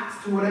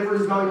react to whatever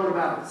is going on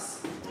about us.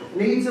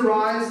 Needs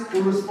arise,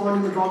 we'll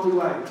respond in the godly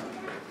way.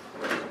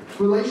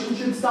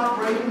 Relationships start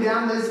breaking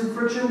down, there's some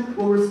friction,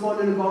 we'll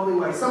respond in a godly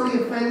way. Somebody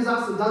offends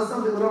us or does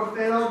something we're not a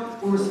fan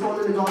of, we'll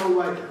respond in a godly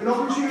way. An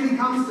opportunity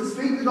comes to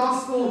speak the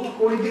gospel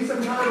or to give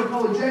some kind of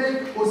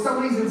apologetic, or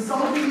somebody's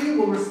insulting you,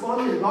 we'll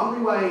respond in a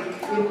godly way.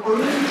 If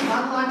only,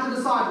 unlike the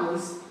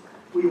disciples,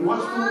 we are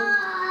watchful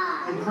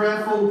and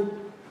prayerful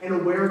and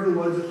aware of the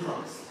words of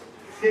Christ.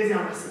 Here's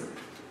our lesson.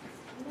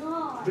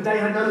 But they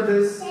had none of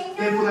this,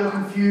 therefore they were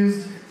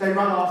confused, they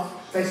run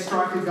off, they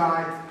strike a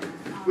guy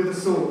with a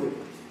sword.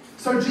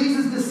 So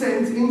Jesus'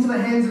 descent into the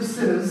hands of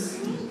sinners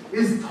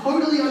is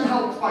totally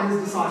unhelped by his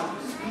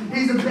disciples.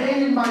 He's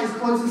abandoned by his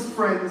closest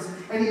friends,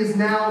 and he is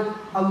now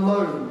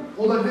alone.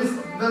 Although this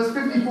verse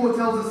 54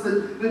 tells us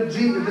that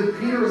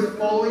Peter is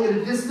following at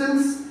a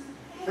distance,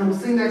 and we'll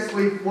see next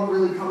week what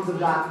really comes of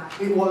that.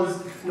 It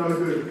was no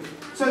good.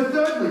 So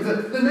thirdly,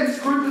 the next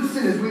group of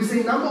sinners we've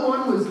seen, number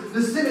one was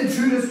the sinner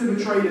Judas who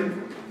betrayed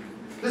him.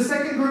 The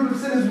second group of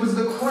sinners was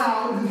the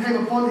crowd who came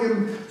upon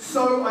him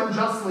so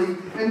unjustly.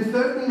 And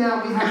thirdly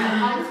now we have the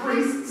high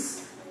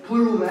priests,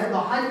 plural there, the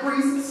high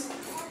priests,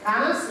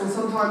 Annas, or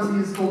sometimes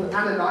he is called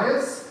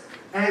Ananias,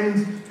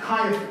 and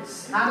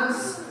Caiaphas.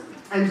 Annas,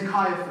 and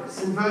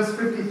Caiaphas. In verse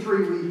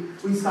 53,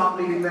 we start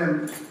meeting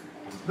them.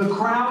 The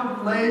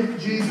crowd led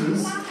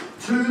Jesus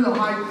to the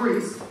high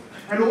priest,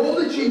 and all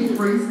the chief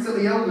priests and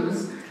the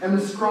elders and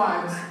the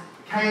scribes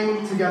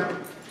came together.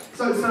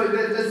 So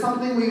there's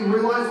something we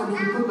realize once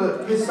we put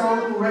the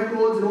historical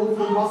records and all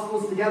four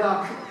Gospels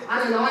together.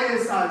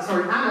 Annas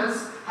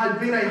had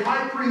been a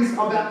high priest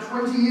about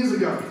 20 years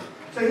ago.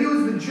 So he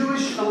was the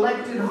Jewish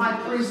elected high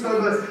priest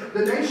over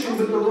the nation,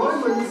 but the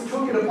Romans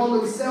took it upon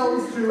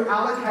themselves to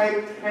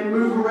allocate and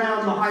move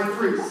around the high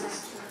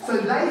priests. So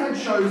they had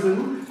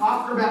chosen,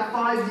 after about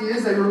 5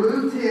 years, they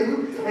removed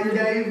him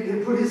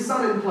and put his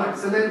son in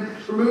place. And then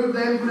removed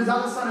them, put his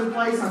other son in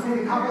place. I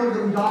think a couple of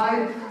them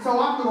died. So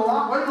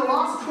over the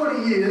last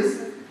 20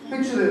 years,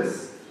 picture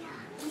this.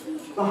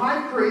 The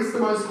high priest, the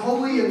most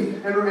holy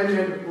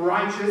and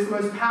righteous, the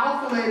most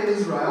powerful man in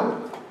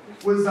Israel,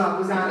 was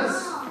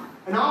Annas.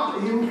 And after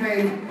him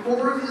came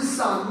 4 of his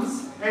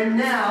sons, and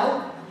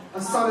now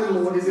a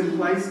son-in-law is in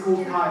place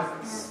called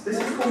Caiaphas. This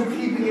is called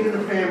keeping it in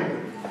the family.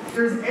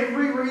 There's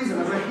every reason,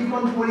 as I keep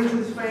on pointing to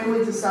this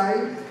family, to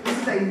say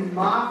this is a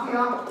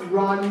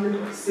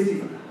mafia-run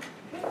city.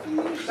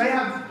 They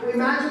have,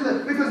 imagine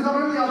that, because not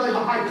only are they the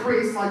high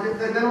priests, like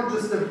they're not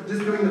just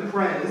doing the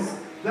prayers,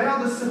 they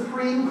are the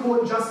Supreme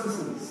Court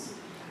justices.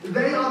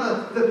 They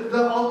are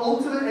the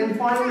ultimate and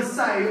final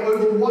say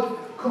over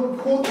what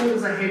court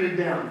orders are headed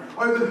down,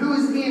 over who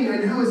is in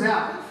and who is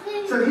out.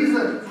 So he's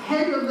the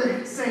head of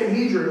the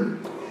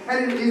Sanhedrin,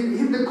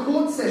 and the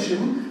court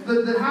session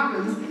that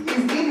happens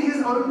is in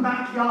his own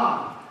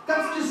backyard.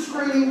 That's just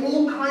screaming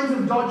all kinds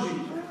of dodgy.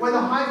 When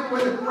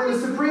the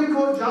Supreme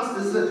Court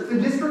Justice,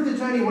 the District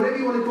Attorney, whatever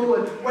you want to call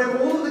it, when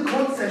all of the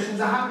court sessions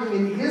are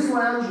happening in his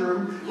lounge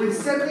room, with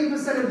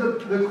 70%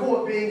 of the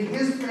court being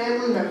his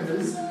family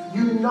members,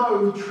 you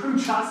know true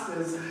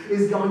justice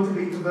is going to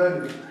be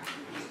perverted.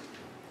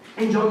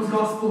 In John's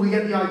Gospel, we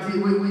get the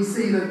idea, we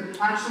see that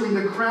actually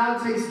the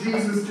crowd takes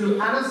Jesus to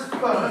Annas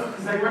first,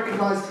 because they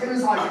recognized him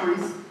as high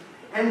priest,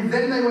 and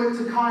then they went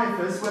to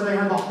Caiaphas, where they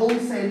had the whole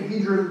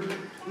Sanhedrin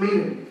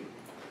meeting.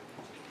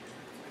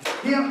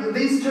 Here,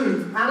 these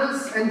two,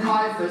 Annas and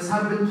Caiaphas,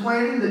 have been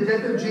planning the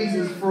death of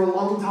Jesus for a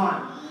long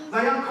time.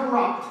 They are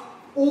corrupt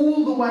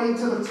all the way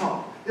to the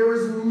top. There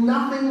is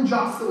nothing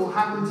just that will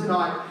happen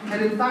tonight.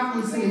 And in fact,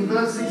 we see in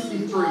verse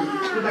 63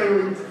 that they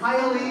are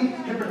entirely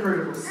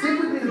hypocritical. Stick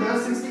with me to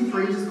verse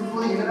 63 just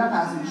before the end of our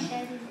passage.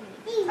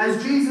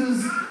 As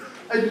Jesus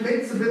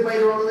admits a bit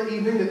later on in the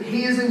evening that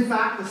he is in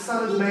fact the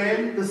Son of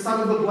Man, the Son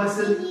of the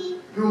Blessed,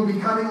 who will be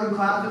coming on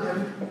clouds with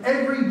him,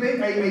 every bit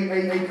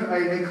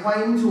a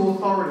claim to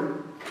authority.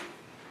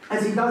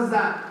 As he does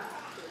that,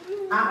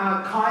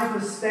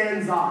 Caiaphas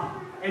stands up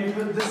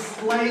and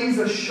displays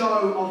a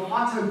show of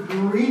utter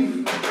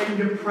grief and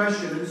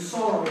depression and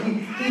sorrow.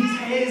 He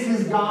tears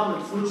his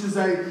garments, which is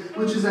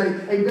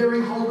a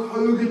very Hulk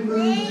Hogan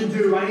move to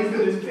do. Right? He's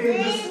got this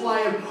big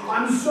display of,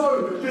 I'm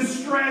so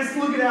distressed,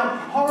 look at how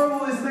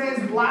horrible this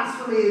man's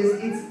blasphemy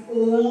is. It's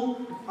all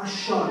a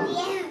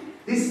show.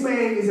 This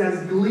man is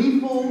as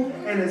gleeful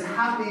and as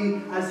happy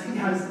as he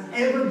has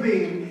ever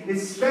been,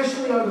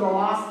 especially over the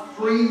last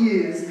 3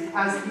 years,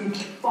 as he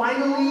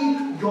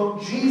finally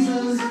got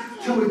Jesus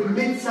to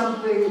admit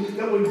something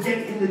that would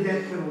get him the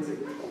death penalty.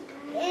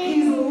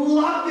 He's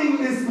loving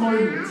this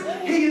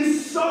moment. He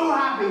is so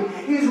happy.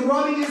 He's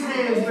rubbing his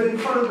hands, but in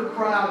front of the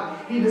crowd,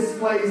 he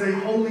displays a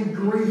holy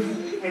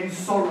grief and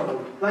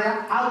sorrow. They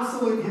are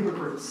absolute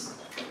hypocrites.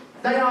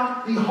 They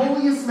are the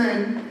holiest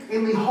men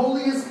in the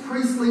holiest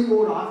priestly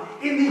order,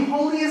 in the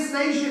holiest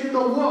nation in the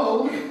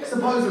world,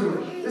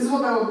 supposedly. This is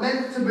what they were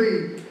meant to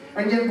be.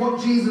 And yet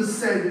what Jesus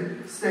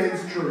said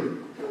stands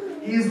true.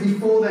 He is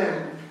before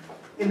them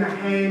in the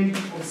hand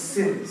of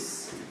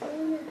sinners.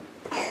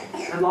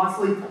 And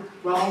lastly,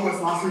 well,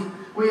 almost lastly,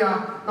 we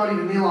are not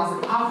even near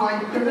lastly,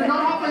 halfway,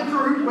 not halfway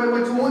through,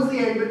 we're towards the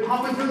end, but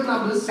halfway through the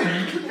numbers.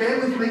 Bear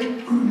with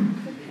me.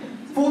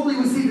 Fourthly,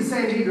 we see the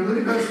Sanhedrin. Look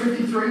at verse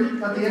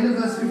 53. At the end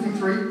of verse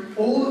 53,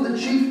 all of the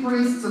chief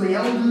priests and the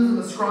elders and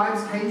the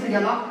scribes came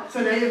together.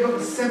 So now you've got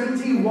the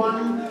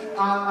 71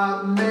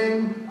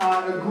 men,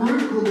 a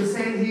group called the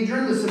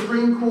Sanhedrin, the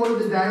Supreme Court of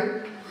the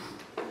day.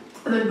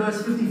 And then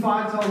verse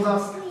 55 tells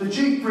us the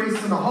chief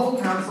priests and the whole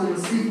council were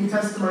seeking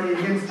testimony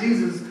against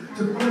Jesus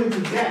to put him to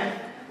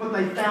death, but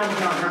they found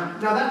none.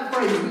 Now that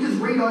phrase, we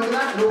just read over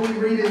that, and all we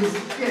read is,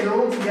 yeah, they're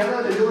all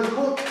together, they're doing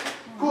a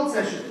court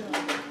session.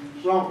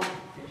 Wrong.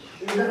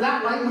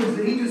 That language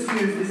that he just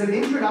used is an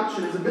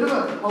introduction, is a bit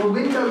of a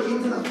window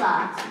into the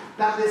fact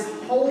that this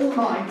whole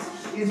night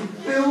is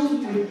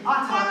filled with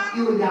utter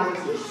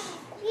illegality.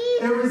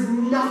 There is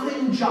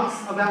nothing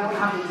just about what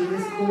happens in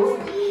this court.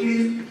 It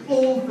is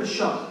all for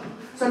show.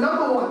 So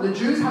number one, the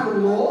Jews have a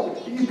law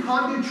that you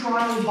can't do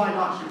trials by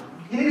night.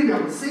 You need to be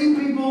able to see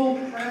people.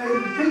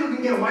 People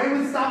can get away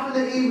with stuff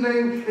in the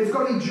evening. It's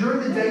got to be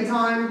during the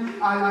daytime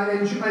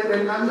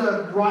and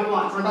under bright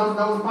lights. Right?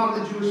 That was part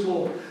of the Jewish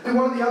law. And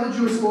one of the other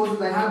Jewish laws that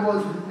they had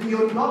was that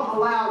you're not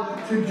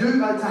allowed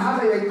to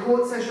have a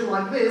court session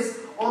like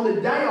this on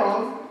the day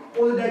of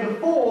or the day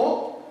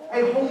before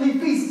a holy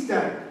feast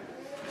day.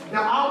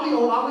 Now, are we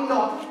or are we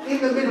not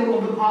in the middle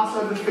of the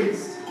Passover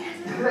feast?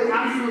 They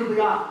absolutely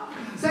are.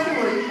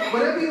 Secondly,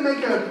 whenever you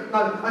make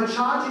a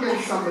charge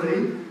against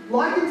somebody,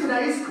 like in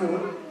today's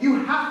court,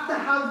 you have to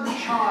have the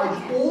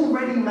charge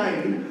already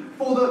made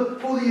for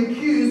the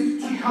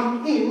accused to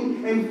come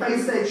in and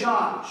face their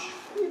charge.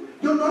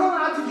 You're not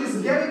allowed to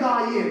just get a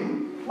guy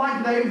in,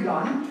 like they've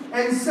done,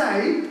 and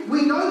say,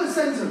 we know the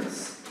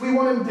sentence, we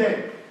want him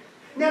dead.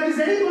 Now, does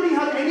anybody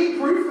have any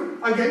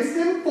proof against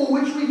him for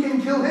which we can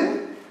kill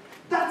him?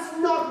 That's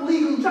not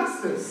legal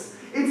justice.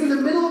 It's in the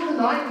middle of the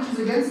night, which is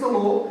against the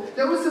law.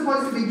 There was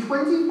supposed to be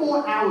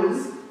 24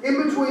 hours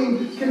in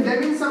between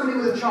condemning somebody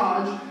with a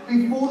charge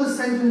before the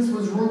sentence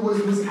was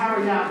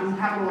carried out in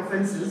capital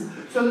offences,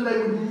 so that they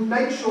would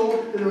make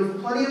sure that there was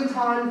plenty of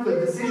time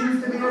for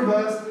decisions to be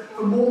reversed,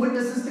 for more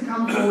witnesses to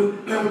come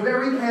forward. They were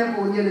very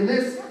careful, and yet in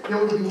this, there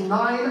would be 9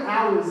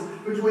 hours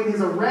between his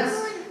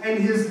arrest and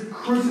his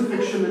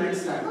crucifixion the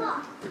next day.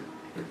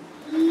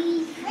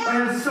 They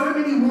have so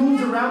many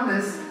rules around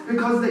this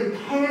because they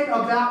cared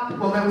about,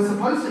 well, they were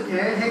supposed to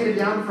care, handed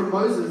down from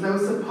Moses, they were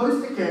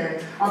supposed to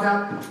care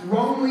about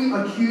wrongly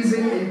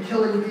accusing and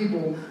killing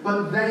people,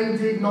 but they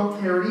did not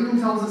care. It even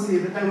tells us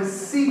here that they were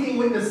seeking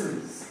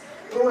witnesses.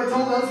 Or it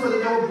told us that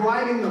they were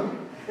bribing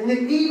them. And yet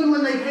even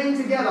when they came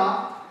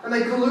together and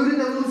they colluded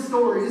their little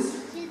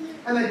stories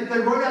and they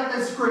wrote out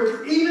their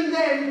scripts, even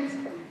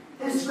then,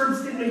 their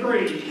scripts didn't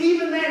agree.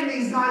 Even then,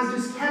 these guys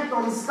just kept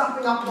on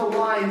stuffing up the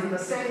lines, and the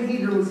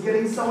Sanhedrin was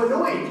getting so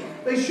annoyed.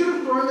 They should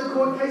have thrown the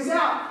court case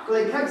out. But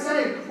they kept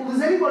saying, well,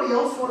 does anybody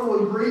else want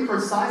to agree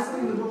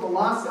precisely with what the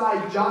last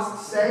guy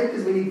just said?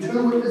 Because we need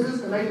 2 witnesses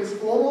to make this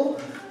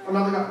formal.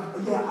 Another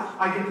guy, yeah,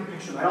 I get the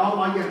picture.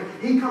 I get it.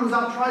 He comes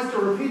up, tries to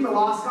repeat the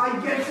last guy,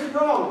 gets it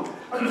wrong.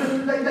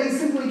 They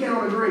simply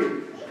cannot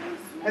agree.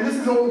 And this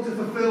is all to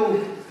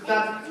fulfill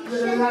that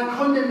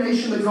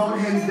condemnation that God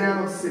hands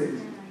down of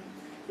sin.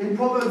 In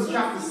Proverbs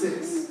chapter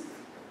 6,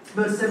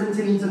 verse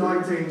 17 to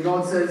 19,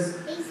 God says,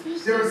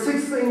 there are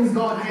 6 things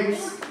God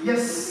hates.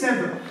 Yes,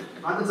 7.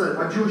 That's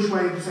a Jewish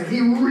way to say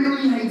he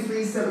really hates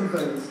these 7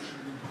 things.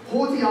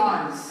 Haughty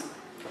eyes,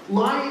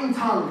 lying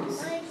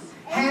tongues,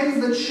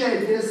 hands that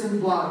shed innocent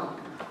blood,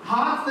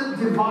 hearts that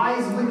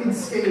devise wicked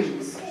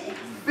schemes,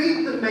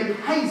 feet that make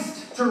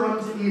haste to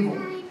run to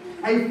evil,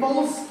 a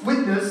false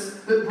witness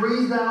that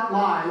breathes out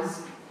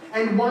lies,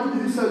 and one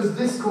who sows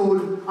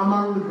discord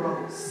among the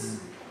brothers.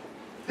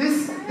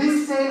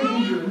 This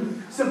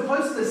Sanhedrin,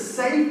 supposed to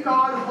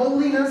safeguard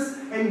holiness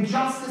and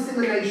justice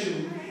in the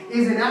nation,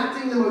 is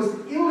enacting the most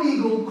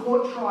illegal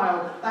court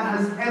trial that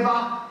has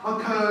ever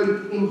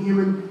occurred in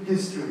human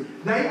history.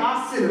 They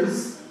are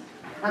sinners,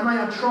 and they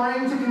are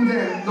trying to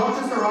condemn not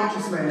just a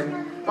righteous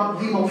man, but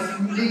the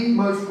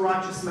most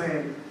righteous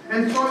man.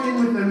 And thrown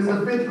in with them is the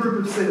 5th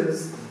group of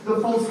sinners, the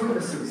false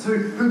witnesses,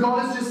 who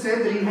God has just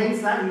said that he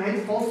hates that, he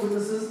hates false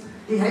witnesses,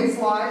 he hates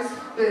lies.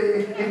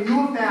 If you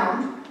are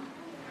found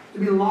to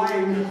be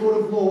lying in the court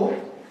of law,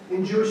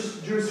 in Jewish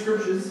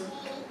scriptures,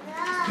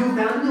 you're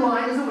found to be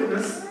lying as a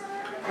witness,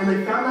 and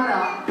they found that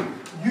out,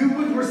 you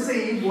would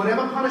receive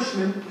whatever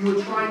punishment you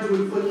were trying to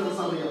inflict on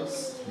somebody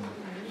else.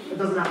 It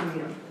doesn't happen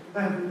here.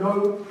 They have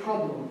no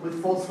problem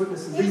with false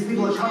witnesses. These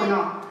people are coming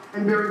up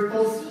and bearing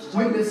false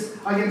witness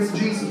against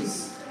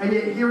Jesus. And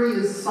yet here he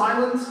is,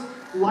 silent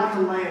like a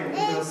lamb,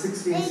 in verse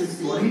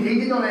 16:61. He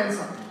did not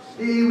answer.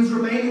 He was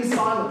remaining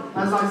silent,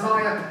 as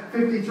Isaiah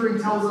 53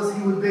 tells us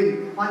he would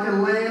be, like a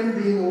lamb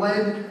being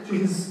led to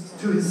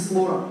his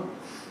slaughter.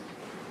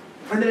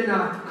 And then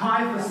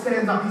Caiaphas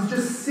stands up. He's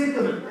just sick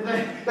of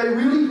it. They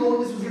really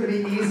thought this was going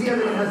to be easier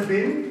than it has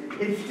been.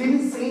 It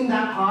didn't seem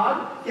that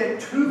hard. Get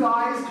 2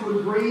 guys to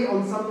agree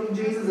on something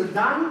Jesus had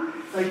done.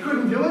 They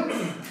couldn't do it.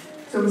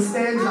 So he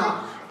stands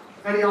up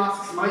and he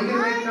asks him, are you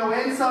going to make no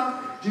answer?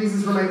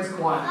 Jesus remains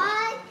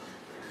quiet.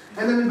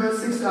 And then in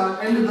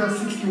end of verse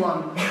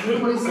 61,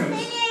 look what he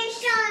says.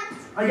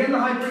 Again, the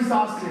high priest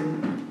asked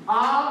him,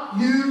 are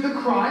you the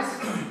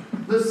Christ,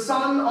 the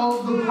Son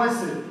of the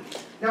Blessed?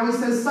 Now he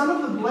says, Son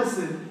of the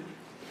Blessed,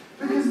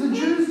 because the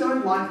Jews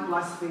don't like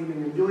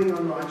blaspheming and doing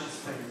unrighteous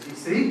things, you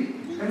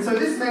see? And so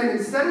this man,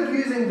 instead of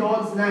using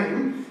God's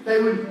name,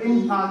 they would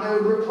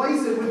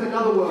replace it with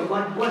another word,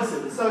 like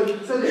blessed. So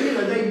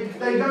that,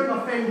 they don't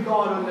offend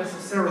God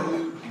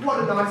unnecessarily.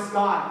 What a nice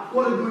guy.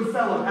 What a good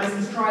fellow, as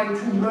he's trying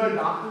to murder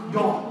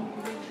God.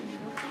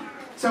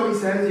 So he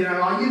says,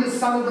 are you the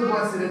Son of the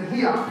Blessed? And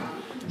here,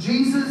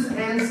 Jesus'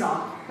 answer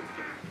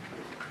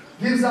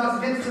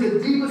gets to the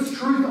deepest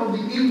truth of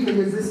the evening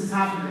as this is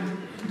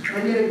happening,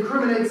 and yet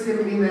incriminates him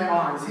in their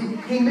eyes.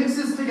 He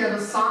mixes together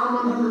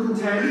Psalm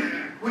 110,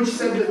 which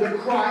said that the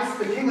Christ,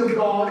 the King of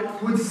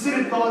God, would sit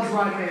at God's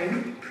right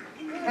hand.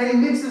 And he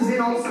mixes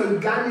in also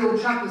Daniel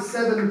chapter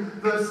 7,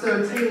 verse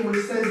 13,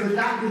 which says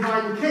that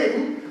divine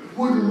king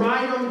would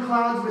ride on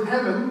clouds with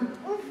heaven,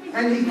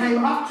 and he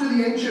came up to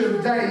the Ancient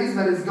of Days,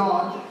 that is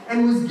God,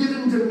 and was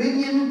given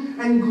dominion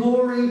and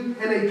glory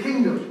and a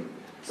kingdom.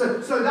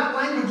 So that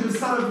language of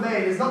Son of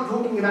Man is not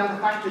talking about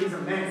the fact that he's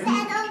a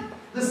man.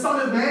 The Son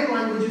of Man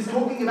language is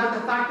talking about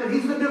the fact that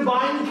he's the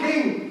divine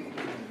king.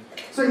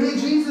 So here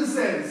Jesus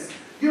says,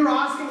 You're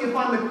asking if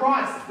I'm the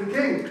Christ, the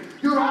King.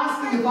 You're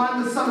asking if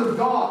I'm the Son of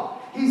God.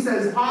 He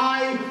says,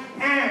 I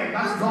am.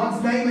 That's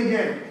God's name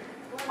again.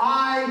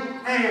 I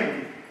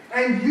am.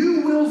 And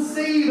you will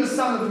see the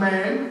Son of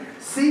Man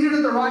seated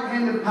at the right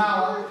hand of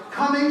power,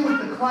 coming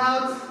with the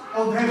clouds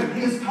of heaven.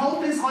 He has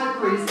told this high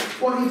priest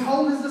what he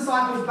told his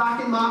disciples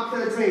back in Mark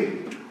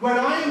 13. When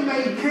I am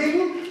made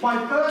king,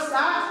 my first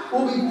act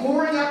will be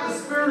pouring out the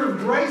Spirit of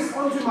grace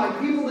onto my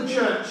people, the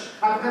church,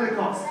 at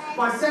Pentecost.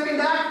 My second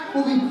act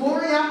will be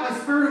pouring out my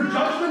Spirit of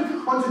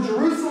judgment onto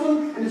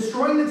Jerusalem and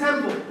destroying the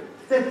temple.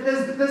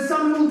 There's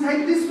some who will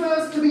take this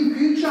verse to be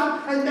future,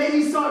 and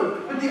maybe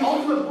so. But the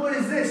ultimate point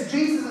is this.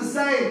 Jesus is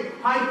saying,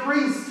 high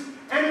priest,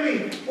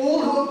 enemy,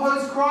 all who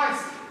oppose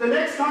Christ, the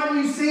next time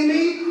you see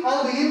me,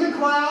 I'll be in the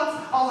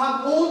clouds, I'll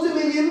have all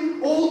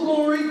dominion, all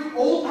glory,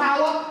 all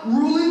power,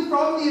 ruling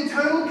from the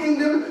eternal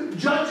kingdom,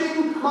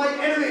 judging my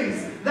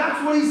enemies.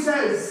 That's what he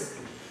says.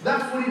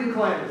 That's what he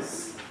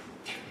declares.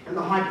 And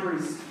the high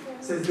priest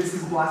says this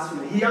is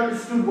blasphemy. He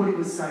understood what he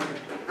was saying,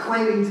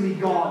 claiming to be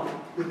God,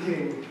 the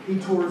King. He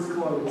tore his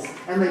clothes,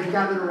 and they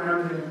gathered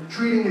around him,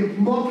 treating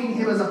him, mocking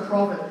him as a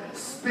prophet,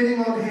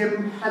 spitting on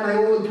him, and they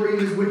all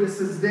agreed as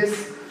witnesses,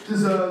 this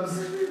deserves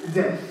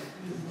death.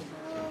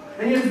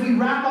 And yet as we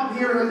wrap up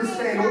here and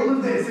understand all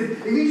of this,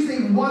 if you just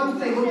need one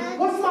thing,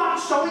 what's Mark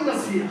showing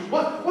us here?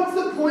 What's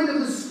the point of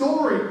the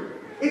story?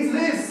 It's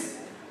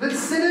this, that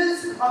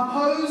sinners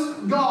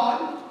oppose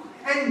God,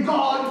 and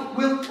God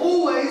will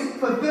always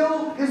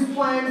fulfill his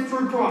plans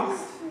through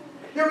Christ.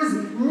 There is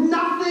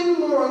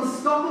nothing more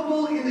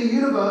unstoppable in the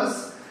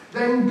universe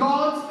than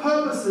God's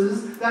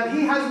purposes that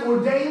he has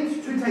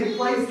ordained to take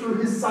place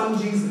through his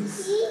Son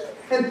Jesus.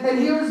 And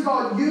here is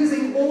God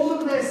using all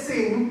of their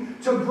sin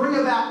to bring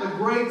about the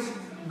great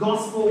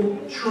gospel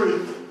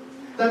truth.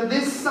 That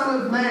this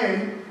Son of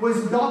Man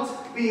was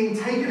not being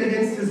taken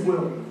against his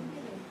will.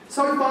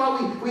 So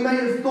far we may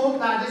have thought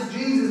that this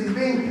Jesus is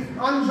being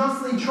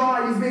unjustly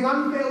tried, he's being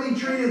unfairly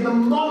treated, the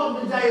mob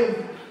of the day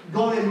of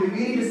God envy. We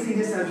need to see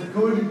this as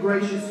good,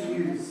 gracious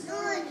news.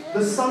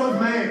 The Son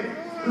of Man,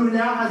 who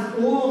now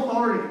has all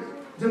authority,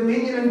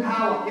 dominion and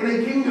power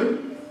in a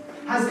kingdom,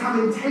 has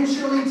come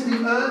intentionally to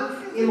the earth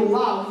in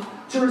love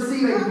to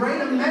receive a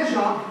greater measure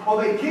of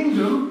a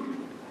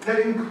kingdom that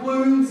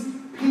includes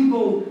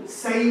people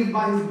saved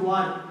by his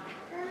blood.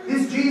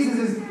 This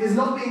Jesus is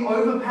not being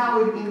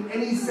overpowered in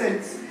any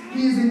sense.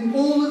 He is in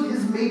all of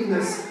his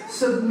meekness,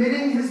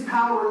 submitting his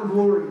power and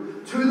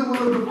glory to the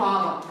will of the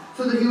Father,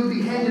 so that he would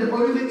be handed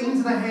over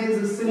into the hands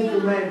of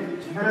sinful men.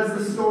 And as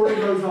the story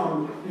goes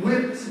on,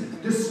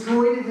 whipped,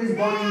 destroyed in his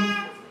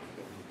body,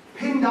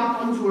 pinned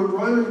up onto a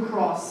Roman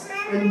cross,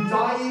 and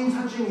dying,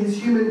 touching his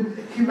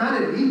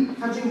humanity,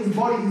 touching his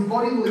body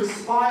will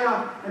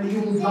expire and he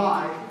will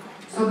die,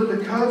 so that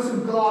the curse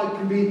of God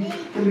can be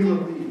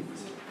relieved,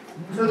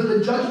 so that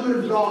the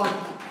judgment of God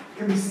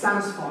can be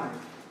satisfied,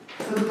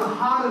 so that the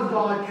heart of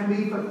God can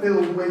be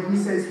fulfilled, where he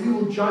says he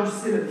will judge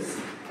sinners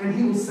and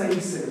he will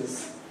save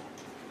sinners.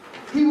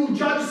 He will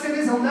judge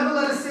sinners. He'll never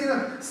let a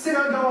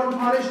sinner go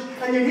unpunished,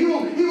 and yet he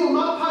will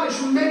not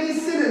punish many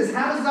sinners.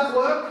 How does that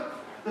work?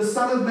 The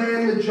Son of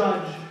Man, the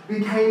judge,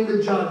 became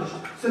the judge,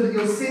 so that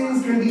your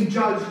sins can be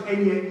judged,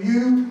 and yet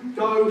you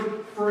go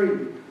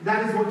free.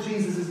 That is what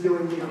Jesus is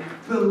doing here.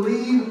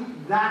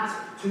 Believe that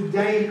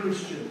today,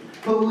 Christian.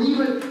 Believe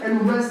it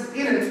and rest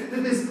in it,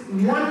 that this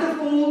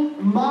wonderful,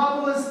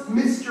 marvelous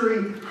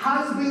mystery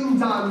has been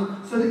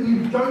done, so that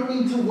you don't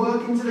need to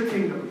work into the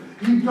kingdom.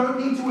 You don't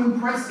need to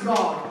impress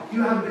God.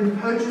 You have been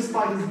purchased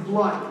by his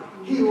blood.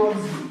 He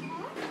loves you.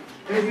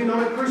 And if you're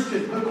not a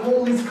Christian, the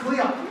call is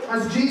clear.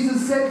 As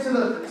Jesus said to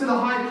the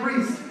high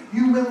priest,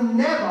 you will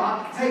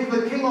never take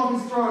the king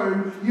off his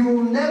throne. You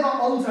will never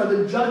alter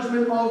the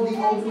judgment of the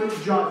ultimate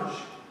judge.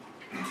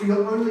 So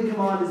your only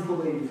command is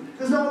believe.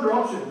 There's no other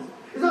options.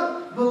 It's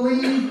not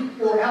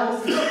believe or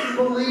else. It's not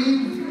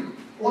believe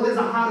or there's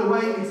a harder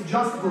way. It's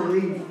just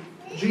believe.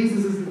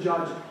 Jesus is the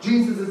judge.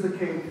 Jesus is the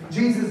king.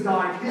 Jesus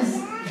died.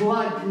 His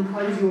blood can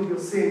cleanse you of your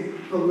sin.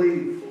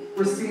 Believe.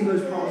 Receive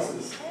those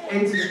promises.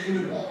 Enter the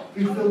kingdom.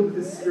 Be filled with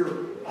his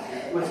Spirit.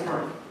 Let's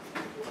pray.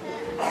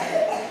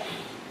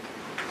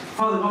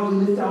 Father God, we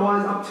lift our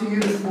eyes up to you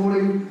this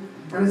morning,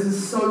 and this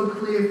is so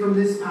clear from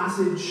this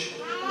passage.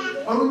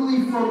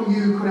 Only from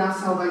you could our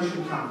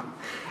salvation come.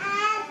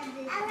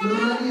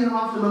 Millennia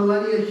after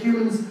millennia,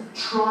 humans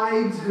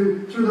tried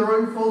to, through their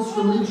own false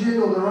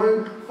religion or their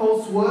own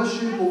false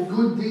worship or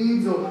good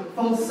deeds or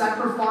false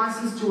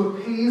sacrifices, to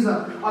appease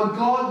a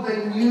God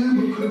they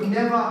knew but could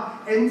never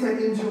enter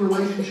into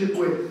relationship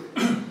with.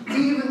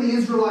 Even the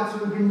Israelites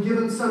who had been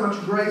given so much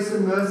grace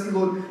and mercy,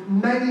 Lord,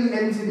 many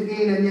entered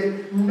in, and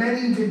yet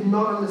many did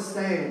not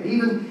understand.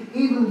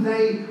 Even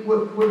they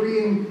were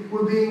being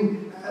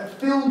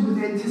filled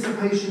with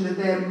anticipation that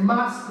there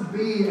must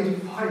be a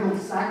final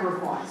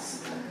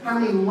sacrifice. How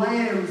many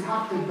lambs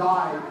have to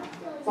die?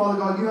 Father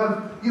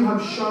God, you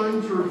have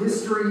shown through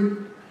history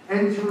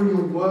and through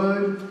your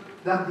word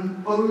that the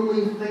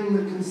only thing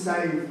that can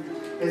save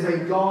is a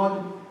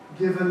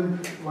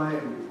God-given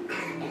lamb.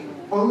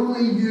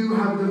 Only you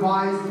have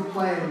devised the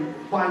plan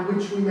by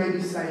which we may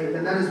be saved.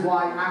 And that is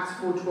why Acts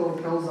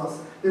 4:12 tells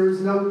us there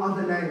is no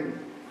other name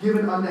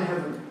given under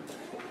heaven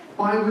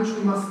by which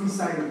we must be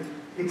saved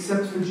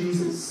except for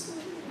Jesus.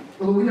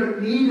 Well, we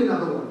don't need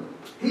another one.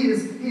 He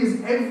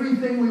is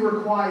everything we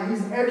require. He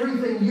is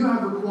everything you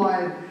have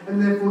required.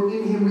 And therefore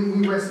in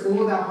Him we rest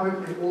all of our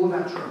hope and all of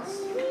our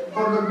trust.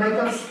 Father God,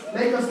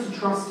 make us to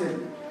trust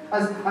Him.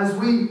 As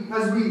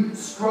we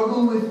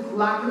struggle with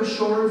lack of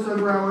assurance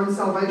over our own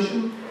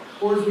salvation,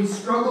 or as we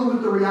struggle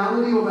with the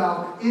reality of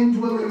our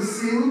indwelling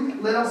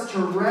sin, let us to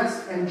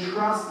rest and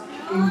trust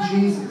in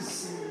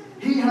Jesus.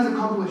 He has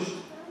accomplished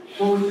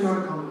what we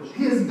cannot accomplish.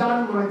 He has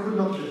done what I could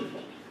not do.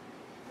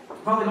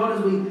 Father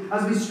God,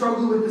 as we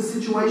struggle with the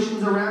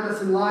situations around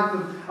us in life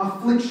of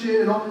affliction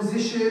and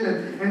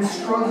opposition and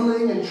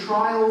struggling and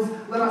trials,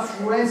 let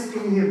us rest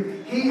in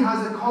Him. He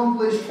has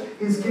accomplished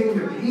His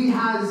kingdom. He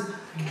has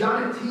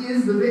done it. He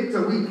is the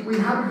victor. We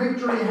have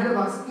victory ahead of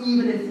us,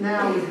 even if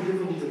now is a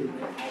difficulty.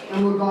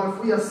 And Lord God,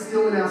 if we are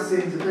still in our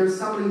sins, if there is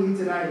somebody here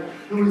today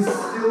who is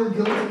still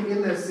guilty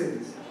in their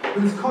sins,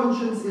 whose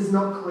conscience is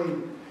not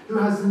clean, who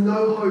has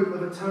no hope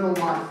of eternal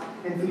life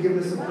and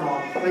forgiveness of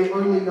God, they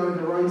only know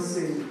their own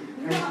sin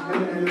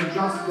and the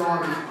just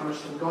God will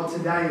punish them. God,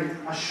 today,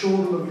 assure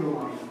them of your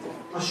love,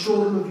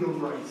 assure them of your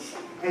grace,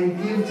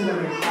 and give to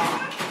them a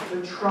heart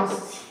that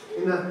trusts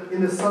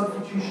in the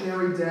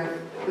substitutionary death,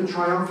 the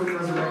triumphant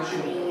resurrection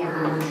of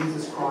the Lord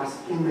Jesus Christ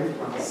in their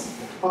place.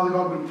 Father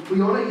God,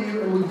 we honour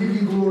you and we give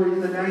you glory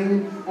in the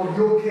name of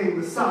your King,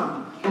 the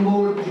Son, the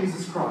Lord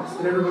Jesus Christ.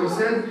 And everybody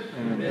said,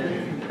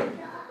 Amen.